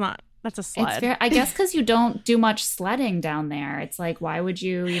that's a sled. It's fair. I guess because you don't do much sledding down there. It's like, why would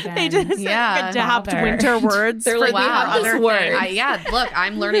you even? They just adopt bother. winter words. They're for like, the we have other this word. things. Look,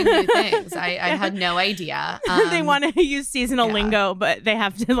 I'm learning new things. I had no idea. They want to use seasonal lingo, but they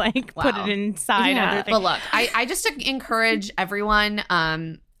have to put it inside other things. But look, I just encourage everyone,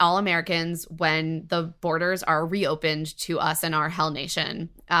 all Americans, when the borders are reopened to us and our Hell Nation,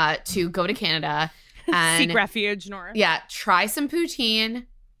 to go to Canada and seek refuge north. Yeah, try some poutine.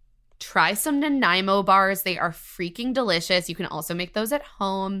 Try some Nanaimo bars. They are freaking delicious. You can also make those at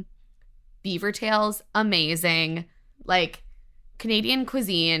home. Beaver tails, amazing. Like, Canadian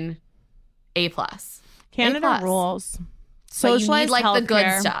cuisine, A+. Canada A+. rules. But you need, Socialized like, the good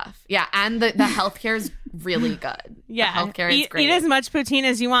healthcare. stuff. Yeah, and the healthcare is really good. Yeah. The healthcare is great. Eat as much poutine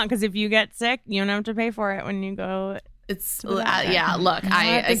as you want, because if you get sick, you don't have to pay for it when you go. It's to the yeah. Look,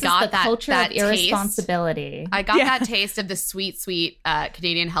 I This got is the that culture that of irresponsibility. I got that taste of the sweet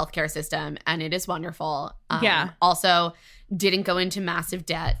Canadian healthcare system, and it is wonderful. Yeah. Also, didn't go into massive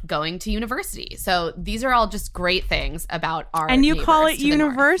debt going to university. So these are all just great things about our. And you call it neighbors to the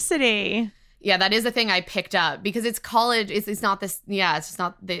north. university. Yeah, that is a thing I picked up because it's college. It's not this. Yeah, it's just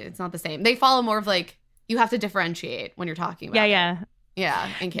not. It's not the same. They follow more of like you have to differentiate when you're talking about. Yeah. Yeah,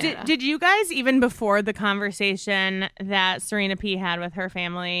 in Canada. Did you guys, even before the conversation that Serena P had with her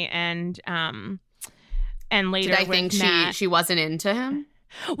family and later did I with think Matt, she wasn't into him?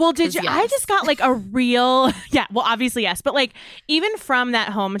 Well, did you? Yes. I just got like a real, yeah. Well, obviously yes, but like even from that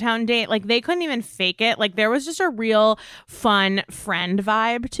hometown date, like they couldn't even fake it. Like there was just a real fun friend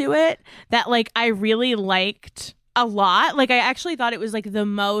vibe to it that like I really liked a lot. Like I actually thought it was like the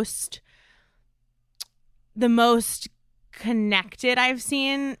most connected I've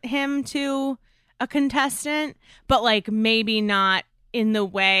seen him to a contestant, but like maybe not in the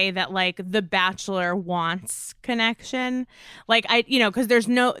way that like The Bachelor wants connection. Like I, because there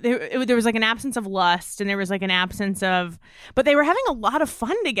was like an absence of lust and there was like an absence of, but they were having a lot of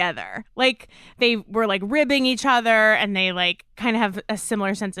fun together. Like they were like ribbing each other and they like kind of have a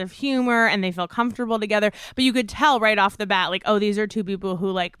similar sense of humor and they feel comfortable together. But you could tell right off the bat, like, oh, these are two people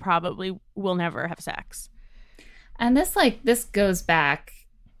who like probably will never have sex. And this goes back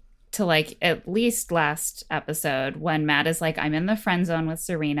to like at least last episode when Matt is like, I'm in the friend zone with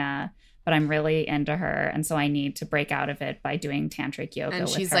Serena, but I'm really into her. And so I need to break out of it by doing tantric yoga And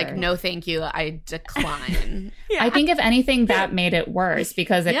with she's her. like, no, thank you. I decline. I think if anything, that made it worse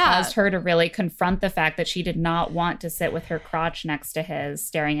because it Yeah. caused her to really confront the fact that she did not want to sit with her crotch next to his,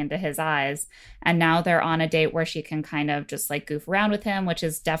 staring into his eyes. And now they're on a date where she can kind of just like goof around with him, which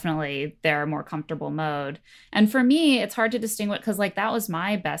is definitely their more comfortable mode. And for me, it's hard to distinguish because like that was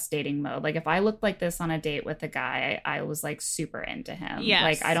my best dating mode. Like if I looked like this on a date with a guy, I was like super into him. Yes.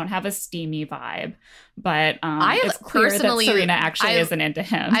 Like I don't have a steamy vibe, but I it's clear personally- that Serena actually isn't into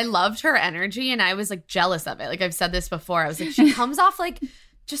him. I loved her energy and I was like jealous of it. Like I've said this before. I was like, she comes off like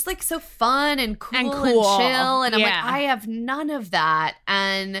just like so fun and cool and chill. And I'm like, Yeah. I have none of that.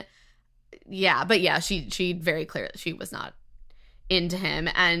 And yeah, but yeah, she very clear she was not into him.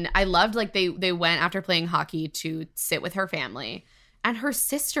 And I loved like they went after playing hockey to sit with her family. And her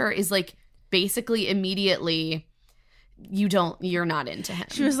sister is like basically immediately, you're not into him.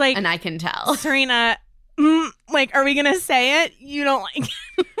 She was like, and I can tell. Serena, like, are we gonna say it? You don't like.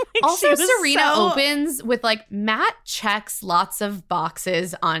 Like, Also, she was Serena so- opens with like, Matt checks lots of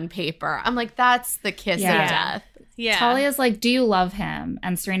boxes on paper. I'm like, that's the kiss Yeah. of death. Yeah, Talia's like, do you love him?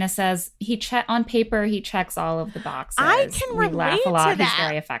 And Serena says, on paper, he checks all of the boxes. I can We laugh relate a lot. to that. He's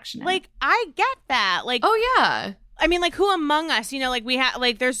very affectionate. Like, I get that. Like, Oh yeah. I mean, like, who among us, like we have,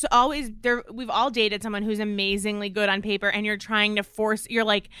 like, there's always there. We've all dated someone who's amazingly good on paper, and you're trying to force. You're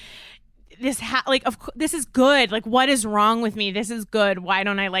like, this is good. Like, what is wrong with me? This is good. Why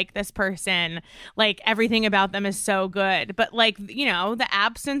don't I like this person? Like, everything about them is so good. But like, the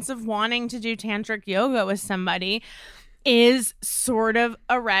absence of wanting to do tantric yoga with somebody is sort of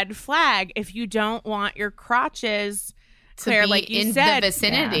a red flag. If you don't want your crotches, To Claire, be like you in said, the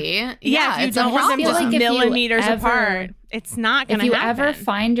vicinity. yeah, if you it's a don't want them problem. I feel just like if you millimeters ever- apart. It's not going if to you happen. ever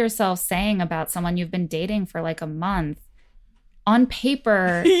find yourself saying about someone you've been dating for like a month, on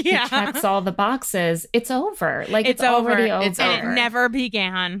paper, he checks all the boxes, it's over. Like it's already over. And it never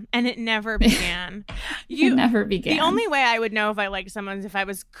began. And it never began. It never began. The only way I would know if I liked someone is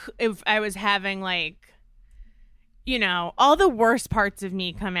if I was having like, you know, all the worst parts of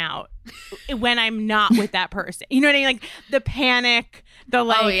me come out when I'm not with that person. You know what I mean? Like the panic, the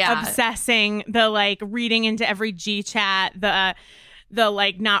like obsessing, the like reading into every G chat, the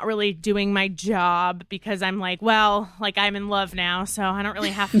like not really doing my job because I'm like, well, like I'm in love now, so I don't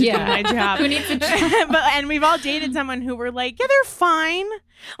really have to do my job. Who needs a job? And we've all dated someone who were like, yeah, they're fine.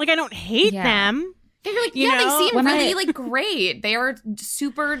 Like I don't hate them. They're like, they seem really like great. They are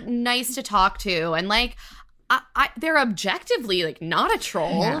super nice to talk to, and like they're objectively like not a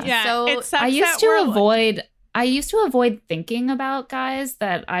troll. Yeah. So it sucks I used to avoid thinking about guys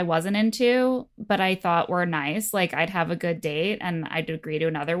that I wasn't into, but I thought were nice. Like I'd have a good date and I'd agree to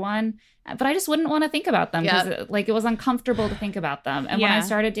another one, but I just wouldn't want to think about them because it was uncomfortable to think about them. And when I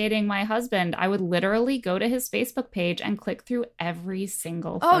started dating my husband, I would literally go to his Facebook page and click through every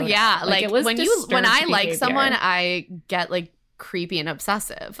single photo. Oh yeah, like it was when I like someone, I get like creepy and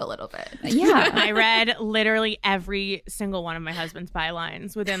obsessive a little bit. Yeah. I read literally every single one of my husband's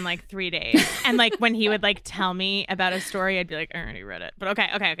bylines within like 3 days. And like when he would like tell me about a story, I'd be like, I already read it. But okay.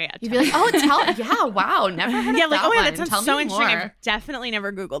 Yeah, you'd be like, oh, wow, never heard of that. Like, oh yeah, that one. sounds so interesting. I've definitely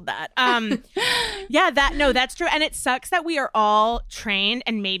never Googled that. That's true. And it sucks that we are all trained,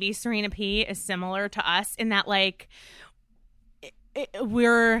 and maybe Serena P is similar to us in that like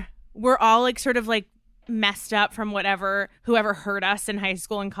we're all like sort of like messed up from whoever hurt us in high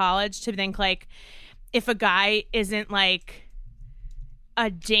school and college to think like if a guy isn't like a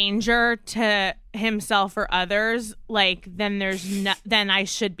danger to himself or others, like then then I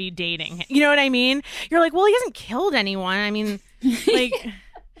should be dating him. You know what I mean? You're like, well, he hasn't killed anyone. I mean, like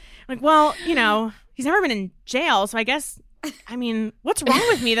well, you know, he's never been in jail, so I guess. I mean, what's wrong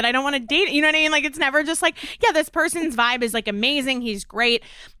with me that I don't want to date? You know what I mean? Like, it's never just like, yeah, this person's vibe is like amazing. He's great.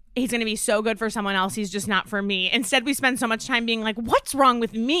 He's going to be so good for someone else. He's just not for me. Instead, we spend so much time being like, what's wrong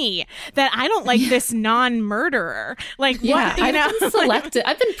with me that I don't like this non-murderer? Like, what? You know? Been selected.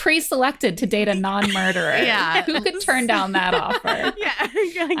 I've been pre-selected to date a non-murderer. Yeah. Who could turn down that offer? Yeah.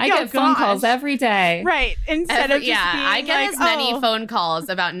 Like, I get phone calls every day. Right. Instead of just being I get like, as many phone calls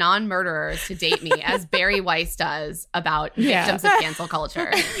about non-murderers to date me as Barry Weiss does about victims of cancel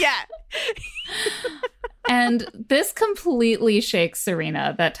culture. Yeah. And this completely shakes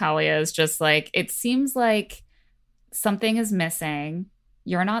Serena that Talia is just like, it seems like something is missing.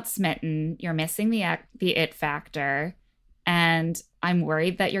 You're not smitten. You're missing the it factor. And I'm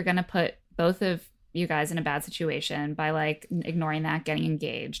worried that you're going to put both of you guys in a bad situation by like ignoring that, getting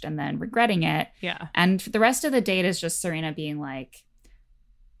engaged, and then regretting it. Yeah. And the rest of the date is just Serena being like,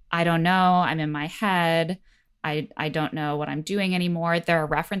 I don't know. I'm in my head. I don't know what I'm doing anymore. There are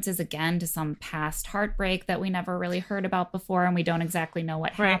references again to some past heartbreak that we never really heard about before, and we don't exactly know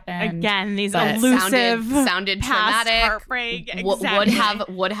what happened. Again, these elusive sounded past traumatic. Heartbreak.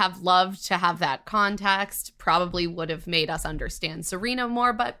 Exactly. Would have loved to have that context. Probably would have made us understand Serena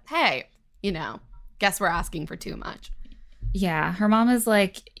more. But hey, you know, guess we're asking for too much. Yeah, her mom is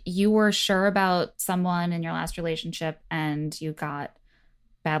like, you were sure about someone in your last relationship, and you got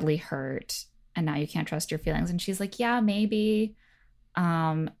badly hurt. And now you can't trust your feelings. And she's like, yeah, maybe.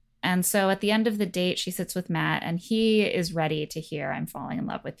 And so at the end of the date, she sits with Matt, and he is ready to hear, I'm falling in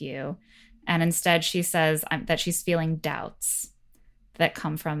love with you. And instead she says that she's feeling doubts that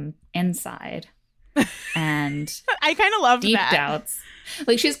come from inside. And I kind of love deep that. Doubts.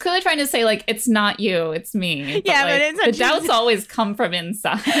 Like she's clearly trying to say like, it's not you, it's me. Yeah, but it's the doubts always come from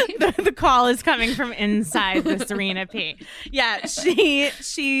inside. the call is coming from inside the Serena P. Yeah,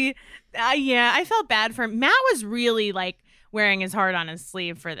 she I felt bad for him. Matt was really like wearing his heart on his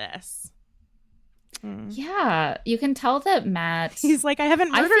sleeve for this. Yeah, you can tell that Matt. He's like, I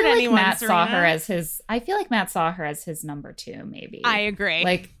haven't murdered I feel anyone. Like Matt Serena. saw her as his. I feel like Matt saw her as his number 2, maybe. I agree.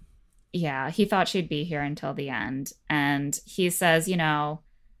 Like, yeah, he thought she'd be here until the end, and he says, you know,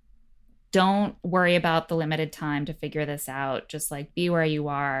 don't worry about the limited time to figure this out. Just like be where you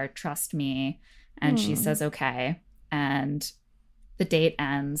are. Trust me. And she says, okay, and the date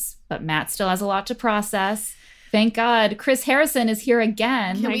ends, but Matt still has a lot to process. Thank God Chris Harrison is here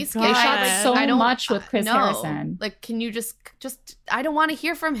again. Can we skip? They shot so much with Chris Harrison. Like, can you just I don't want to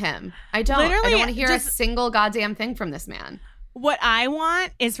hear from him. I don't want to hear a single goddamn thing from this man. What I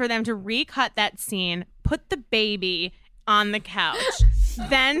want is for them to recut that scene, put the baby on the couch,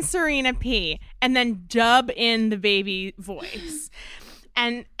 then Serena P, and then dub in the baby voice.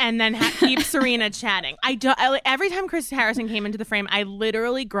 and then keep Serena chatting. Every time Chris Harrison came into the frame, I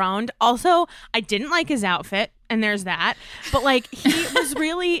literally groaned. Also, I didn't like his outfit, and there's that. But like, he was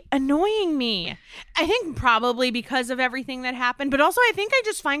really annoying me. I think probably because of everything that happened, but also I think I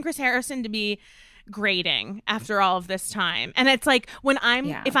just find Chris Harrison to be grating after all of this time. And it's like when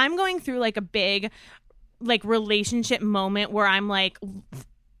if I'm going through like a big like relationship moment where I'm like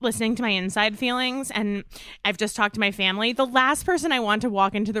listening to my inside feelings and I've just talked to my family, the last person I want to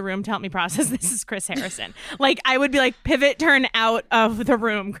walk into the room to help me process this is Chris Harrison. Like, I would be like, pivot, turn out of the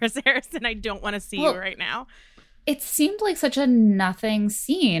room, Chris Harrison. I don't want to see you right now. It seemed like such a nothing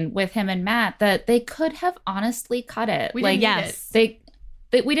scene with him and Matt that they could have honestly cut it. We didn't need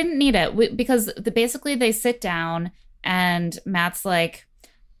it. We didn't need it because basically they sit down and Matt's like,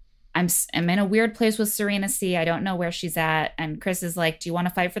 I'm in a weird place with Serena C. I don't know where she's at. And Chris is like, do you want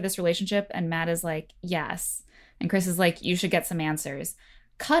to fight for this relationship? And Matt is like, yes. And Chris is like, you should get some answers.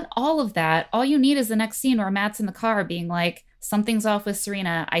 Cut all of that. All you need is the next scene where Matt's in the car being like, something's off with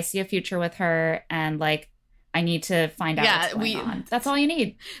Serena. I see a future with her. And like, I need to find out what's going on. That's all you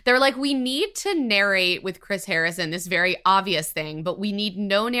need. They're like, we need to narrate with Chris Harrison this very obvious thing, but we need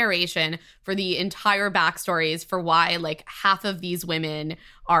no narration for the entire backstories for why like half of these women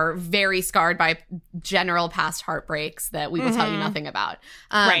are very scarred by general past heartbreaks that we will tell you nothing about.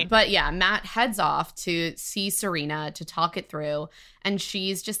 Right. But yeah, Matt heads off to see Serena to talk it through, and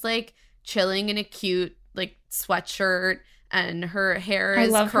she's just like chilling in a cute like sweatshirt. And her hair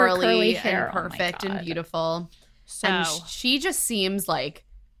is curly hair. And perfect and beautiful. So and she just seems like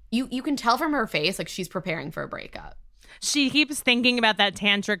you can tell from her face like she's preparing for a breakup. She keeps thinking about that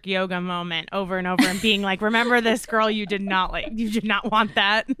tantric yoga moment over and over and being like, remember this girl you did not like. You did not want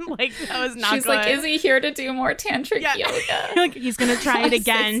that. Like, that was not She's good. like, is he here to do more tantric yoga? Like, he's going to try it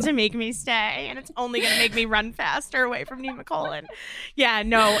again to make me stay. And it's only going to make me run faster away from Nima Colin. Yeah,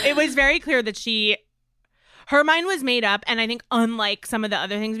 no, it was very clear that her mind was made up, and I think unlike some of the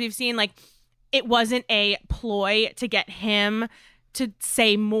other things we've seen, like, it wasn't a ploy to get him to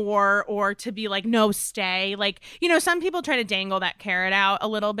say more or to be like, no, stay. Like, you know, some people try to dangle that carrot out a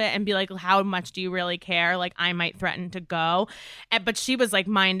little bit and be like, how much do you really care? Like, I might threaten to go. But she was like,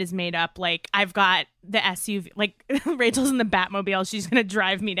 mind is made up. Like, I've got the SUV. Like, Rachel's in the Batmobile. She's going to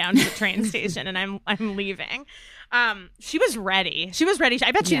drive me down to the train station, and I'm leaving. She was ready.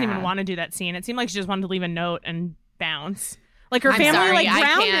 I bet she didn't even want to do that scene. It seemed like she just wanted to leave a note and bounce. Like, her family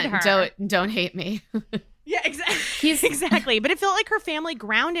grounded her. Don't hate me. Yeah, exactly. Exactly. But it felt like her family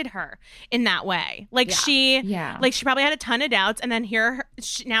grounded her in that way. Like, she probably had a ton of doubts, and then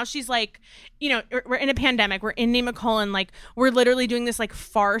now she's like, you know, we're in a pandemic. We're in Nima Colin. Like, we're literally doing this like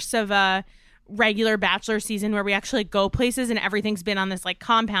farce of a regular Bachelor season where we actually go places and everything's been on this like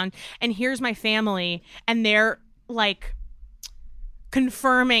compound. And here's my family, and they're like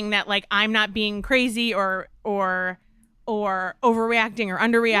confirming that like I'm not being crazy or overreacting or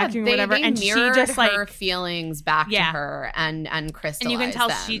underreacting or whatever. And she just like her feelings back to her and crystallized. And you can tell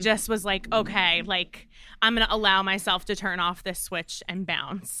them. she just was like, okay, like I'm gonna allow myself to turn off this switch and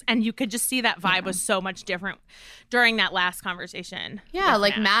bounce. And you could just see that vibe was so much different during that last conversation. Yeah,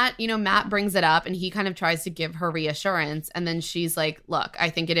 like Matt, you know, Matt brings it up and he kind of tries to give her reassurance, and then she's like, look, I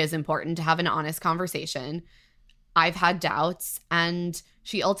think it is important to have an honest conversation. I've had doubts, and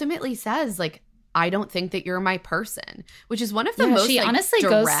she ultimately says, like, I don't think that you're my person, which is one of the most, she like, honestly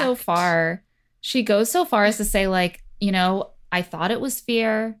direct. goes so far. She goes so far as to say, like, you know, I thought it was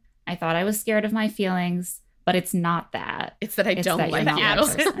fear. I thought I was scared of my feelings, but it's not that. It's that I don't like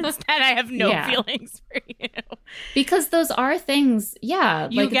you. It's that I have no feelings for you. Because those are things, you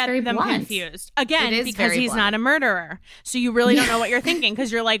like, get very them blunt. confused. Again, because he's not a murderer. So you really don't know what you're thinking,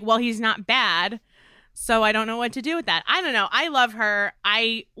 because you're like, well, he's not bad. So I don't know what to do with that. I don't know. I love her.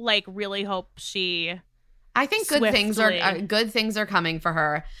 I like really hope she. I think good things are coming for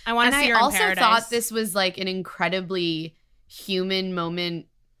her. I want to see her in also paradise. thought this was like an incredibly human moment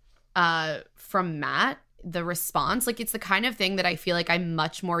from Matt. The response, like, it's the kind of thing that I feel like I'm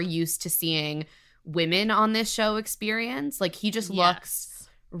much more used to seeing women on this show experience. Like, he just looks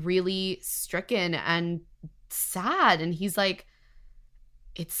really stricken and sad, and he's like,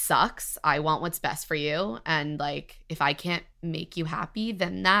 it sucks. I want what's best for you. And like, if I can't make you happy,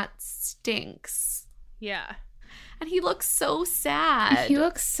 then that stinks. Yeah. And he looks so sad. He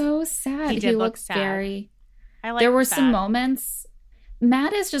looks so sad. He did look looked sad. Very. I there were some moments.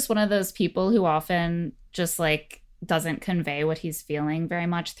 Matt is just one of those people who often just like doesn't convey what he's feeling very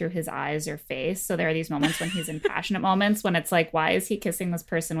much through his eyes or face. So there are these moments when he's in passionate moments when it's like, why is he kissing this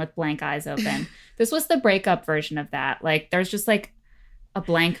person with blank eyes open? This was the breakup version of that. Like, there's just like a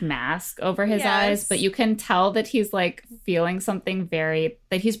blank mask over his Yes. eyes, but you can tell that he's like feeling something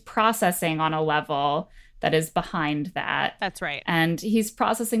that he's processing on a level that is behind that. That's right. And he's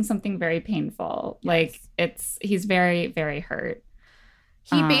processing something very painful. Like he's very, very hurt.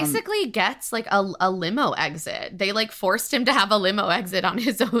 He basically gets like a limo exit. They like forced him to have a limo exit on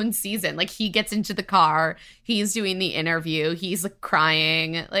his own season. Like he gets into the car, he's doing the interview, he's like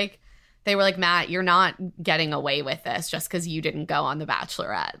crying. Like they were like, Matt, you're not getting away with this just because you didn't go on The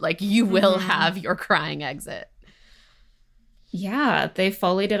Bachelorette. Like you will have your crying exit. Yeah, they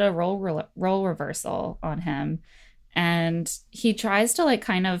fully did a role reversal on him. And he tries to like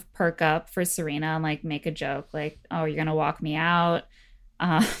kind of perk up for Serena and like make a joke like, oh, you're going to walk me out.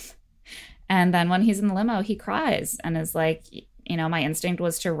 And then when he's in the limo, he cries and is like, you know, my instinct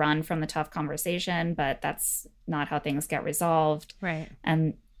was to run from the tough conversation, but that's not how things get resolved. Right.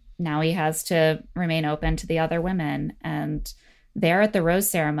 And now he has to remain open to the other women. And they're at the rose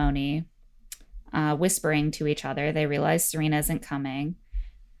ceremony, whispering to each other. They realize Serena isn't coming.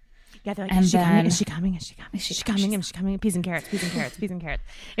 Yeah, they're like, And is she coming? then- Is she coming? Is she coming? Is Is she she coming? coming? Is she coming? Peas and carrots, peas and carrots, peas and carrots.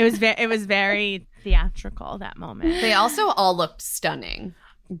 It was very theatrical, that moment. They also all looked stunning.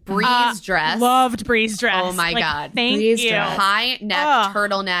 Bree's dress. Loved Bree's dress. Oh my Like, God. Thank Bree's you. dress. High neck, Ugh.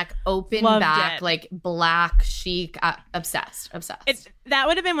 turtleneck, open Loved back, it. like black, chic. Obsessed. That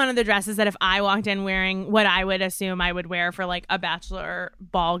would have been one of the dresses that if I walked in wearing what I would assume I would wear for like a bachelor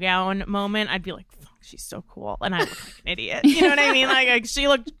ball gown moment, I'd be like, fuck, she's so cool. And I look like an idiot. You know what I mean? Like she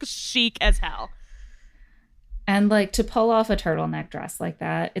looked chic as hell. And like to pull off a turtleneck dress like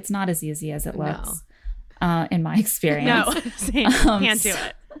that, it's not as easy as it looks, in my experience. No, same. Can't do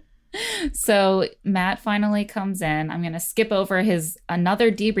it. So Matt finally comes in. I'm going to skip over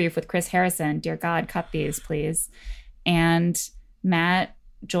another debrief with Chris Harrison. Dear God, cut these, please. And Matt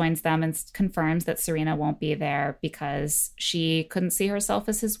joins them and confirms that Serena won't be there because she couldn't see herself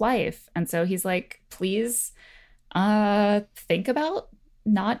as his wife. And so he's like, please think about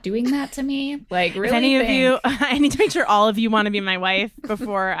not doing that to me. Like, really? If any of you, I need to make sure all of you want to be my wife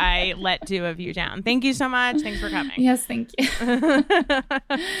before I let two of you down. Thank you so much. Thanks for coming. Yes, thank you.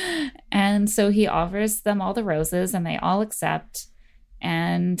 And so he offers them all the roses and they all accept.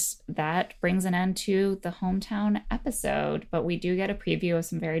 And that brings an end to the hometown episode. But we do get a preview of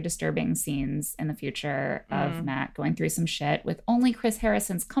some very disturbing scenes in the future of Matt going through some shit with only Chris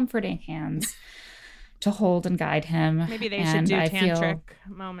Harrison's comforting hands to hold and guide him. Maybe they And should do I tantric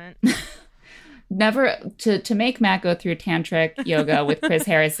moment. Never to make Matt go through tantric yoga with Chris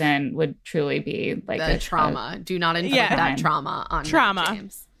Harrison would truly be like The trauma. Do not inflict that trauma on Matt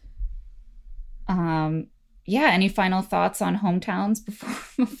James. Yeah, any final thoughts on hometowns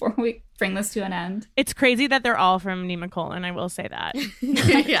before we bring this to an end? It's crazy that they're all from Nemacolin. I will say that.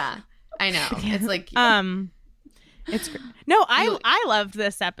 Yeah, I know. It's like it's no. I loved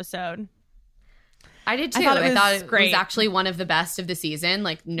this episode. I did too. I thought it was was great. actually one of the best of the season.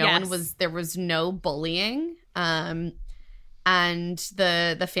 Like Yes. there was no bullying. And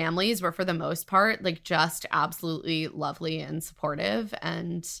the families were for the most part like just absolutely lovely and supportive.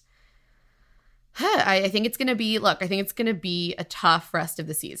 And I think it's gonna be a tough rest of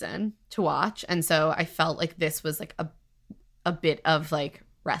the season to watch. And so I felt like this was like a bit of like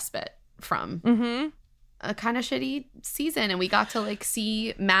respite from a kind of shitty season, and we got to like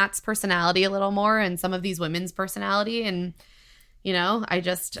see Matt's personality a little more and some of these women's personality, and you know, I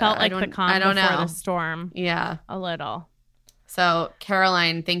just Felt like the calm I don't before know. the storm. Yeah. A little. So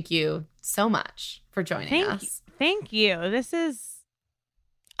Caroline, thank you so much for joining us. Thank you.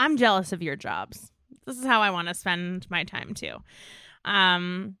 I'm jealous of your jobs. This is how I want to spend my time too.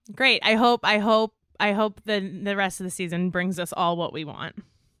 Great. I hope the rest of the season brings us all what we want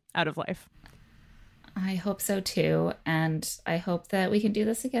out of life. I hope so too, and I hope that we can do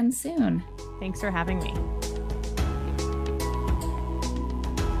this again soon. Thanks for having me.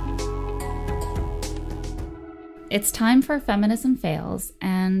 It's time for Feminism Fails,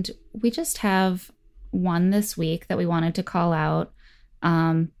 and we just have one this week that we wanted to call out.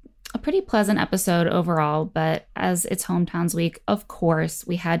 A pretty pleasant episode overall, but as it's Hometowns Week, of course,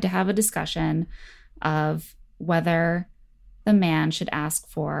 we had to have a discussion of whether the man should ask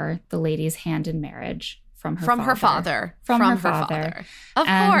for the lady's hand in marriage from her father. From her father. Of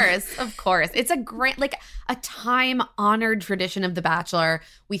course. It's a great, like a time-honored tradition of The Bachelor.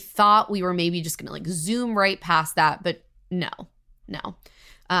 We thought we were maybe just gonna like zoom right past that, but no.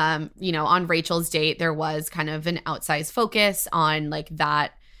 You know, on Rachel's date, there was kind of an outsized focus on like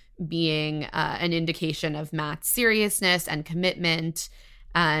that being an indication of Matt's seriousness and commitment.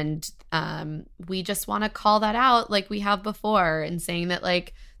 And we just want to call that out like we have before, and saying that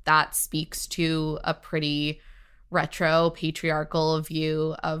like that speaks to a pretty retro patriarchal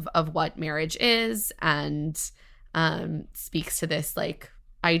view of what marriage is, and speaks to this like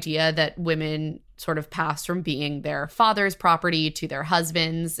idea that women sort of pass from being their father's property to their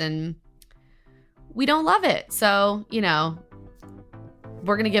husbands, and we don't love it. So, you know,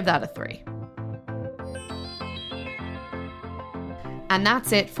 we're going to give that a 3. And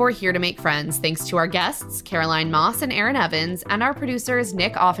that's it for Here to Make Friends. Thanks to our guests, Caroline Moss and Aaron Evans, and our producers,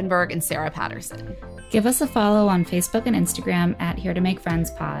 Nick Offenberg and Sarah Patterson. Give us a follow on Facebook and Instagram at Here to Make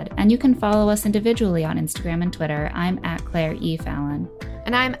Friends Pod. And you can follow us individually on Instagram and Twitter. I'm at Claire E. Fallon.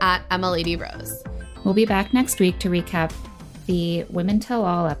 And I'm at Emma Lady Rose. We'll be back next week to recap the Women Tell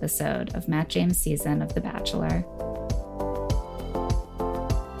All episode of Matt James' season of The Bachelor.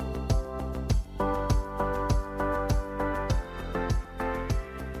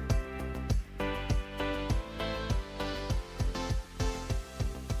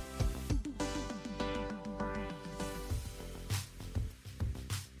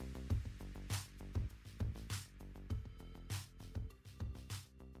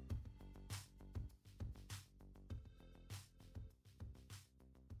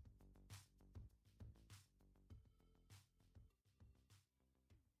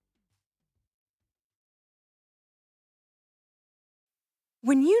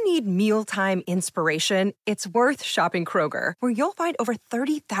 When you need mealtime inspiration, it's worth shopping Kroger, where you'll find over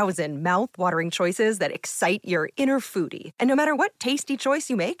 30,000 mouth-watering choices that excite your inner foodie. And no matter what tasty choice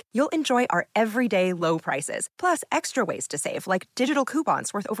you make, you'll enjoy our everyday low prices, plus extra ways to save, like digital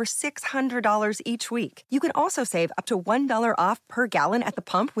coupons worth over $600 each week. You can also save up to $1 off per gallon at the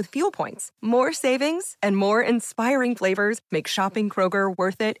pump with fuel points. More savings and more inspiring flavors make shopping Kroger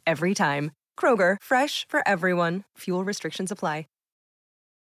worth it every time. Kroger, fresh for everyone. Fuel restrictions apply.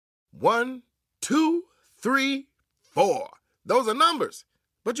 1, 2, 3, 4. Those are numbers.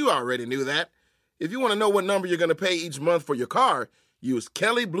 But you already knew that. If you want to know what number you're going to pay each month for your car, use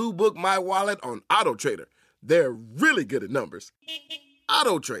Kelley Blue Book My Wallet on AutoTrader. They're really good at numbers.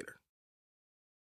 AutoTrader.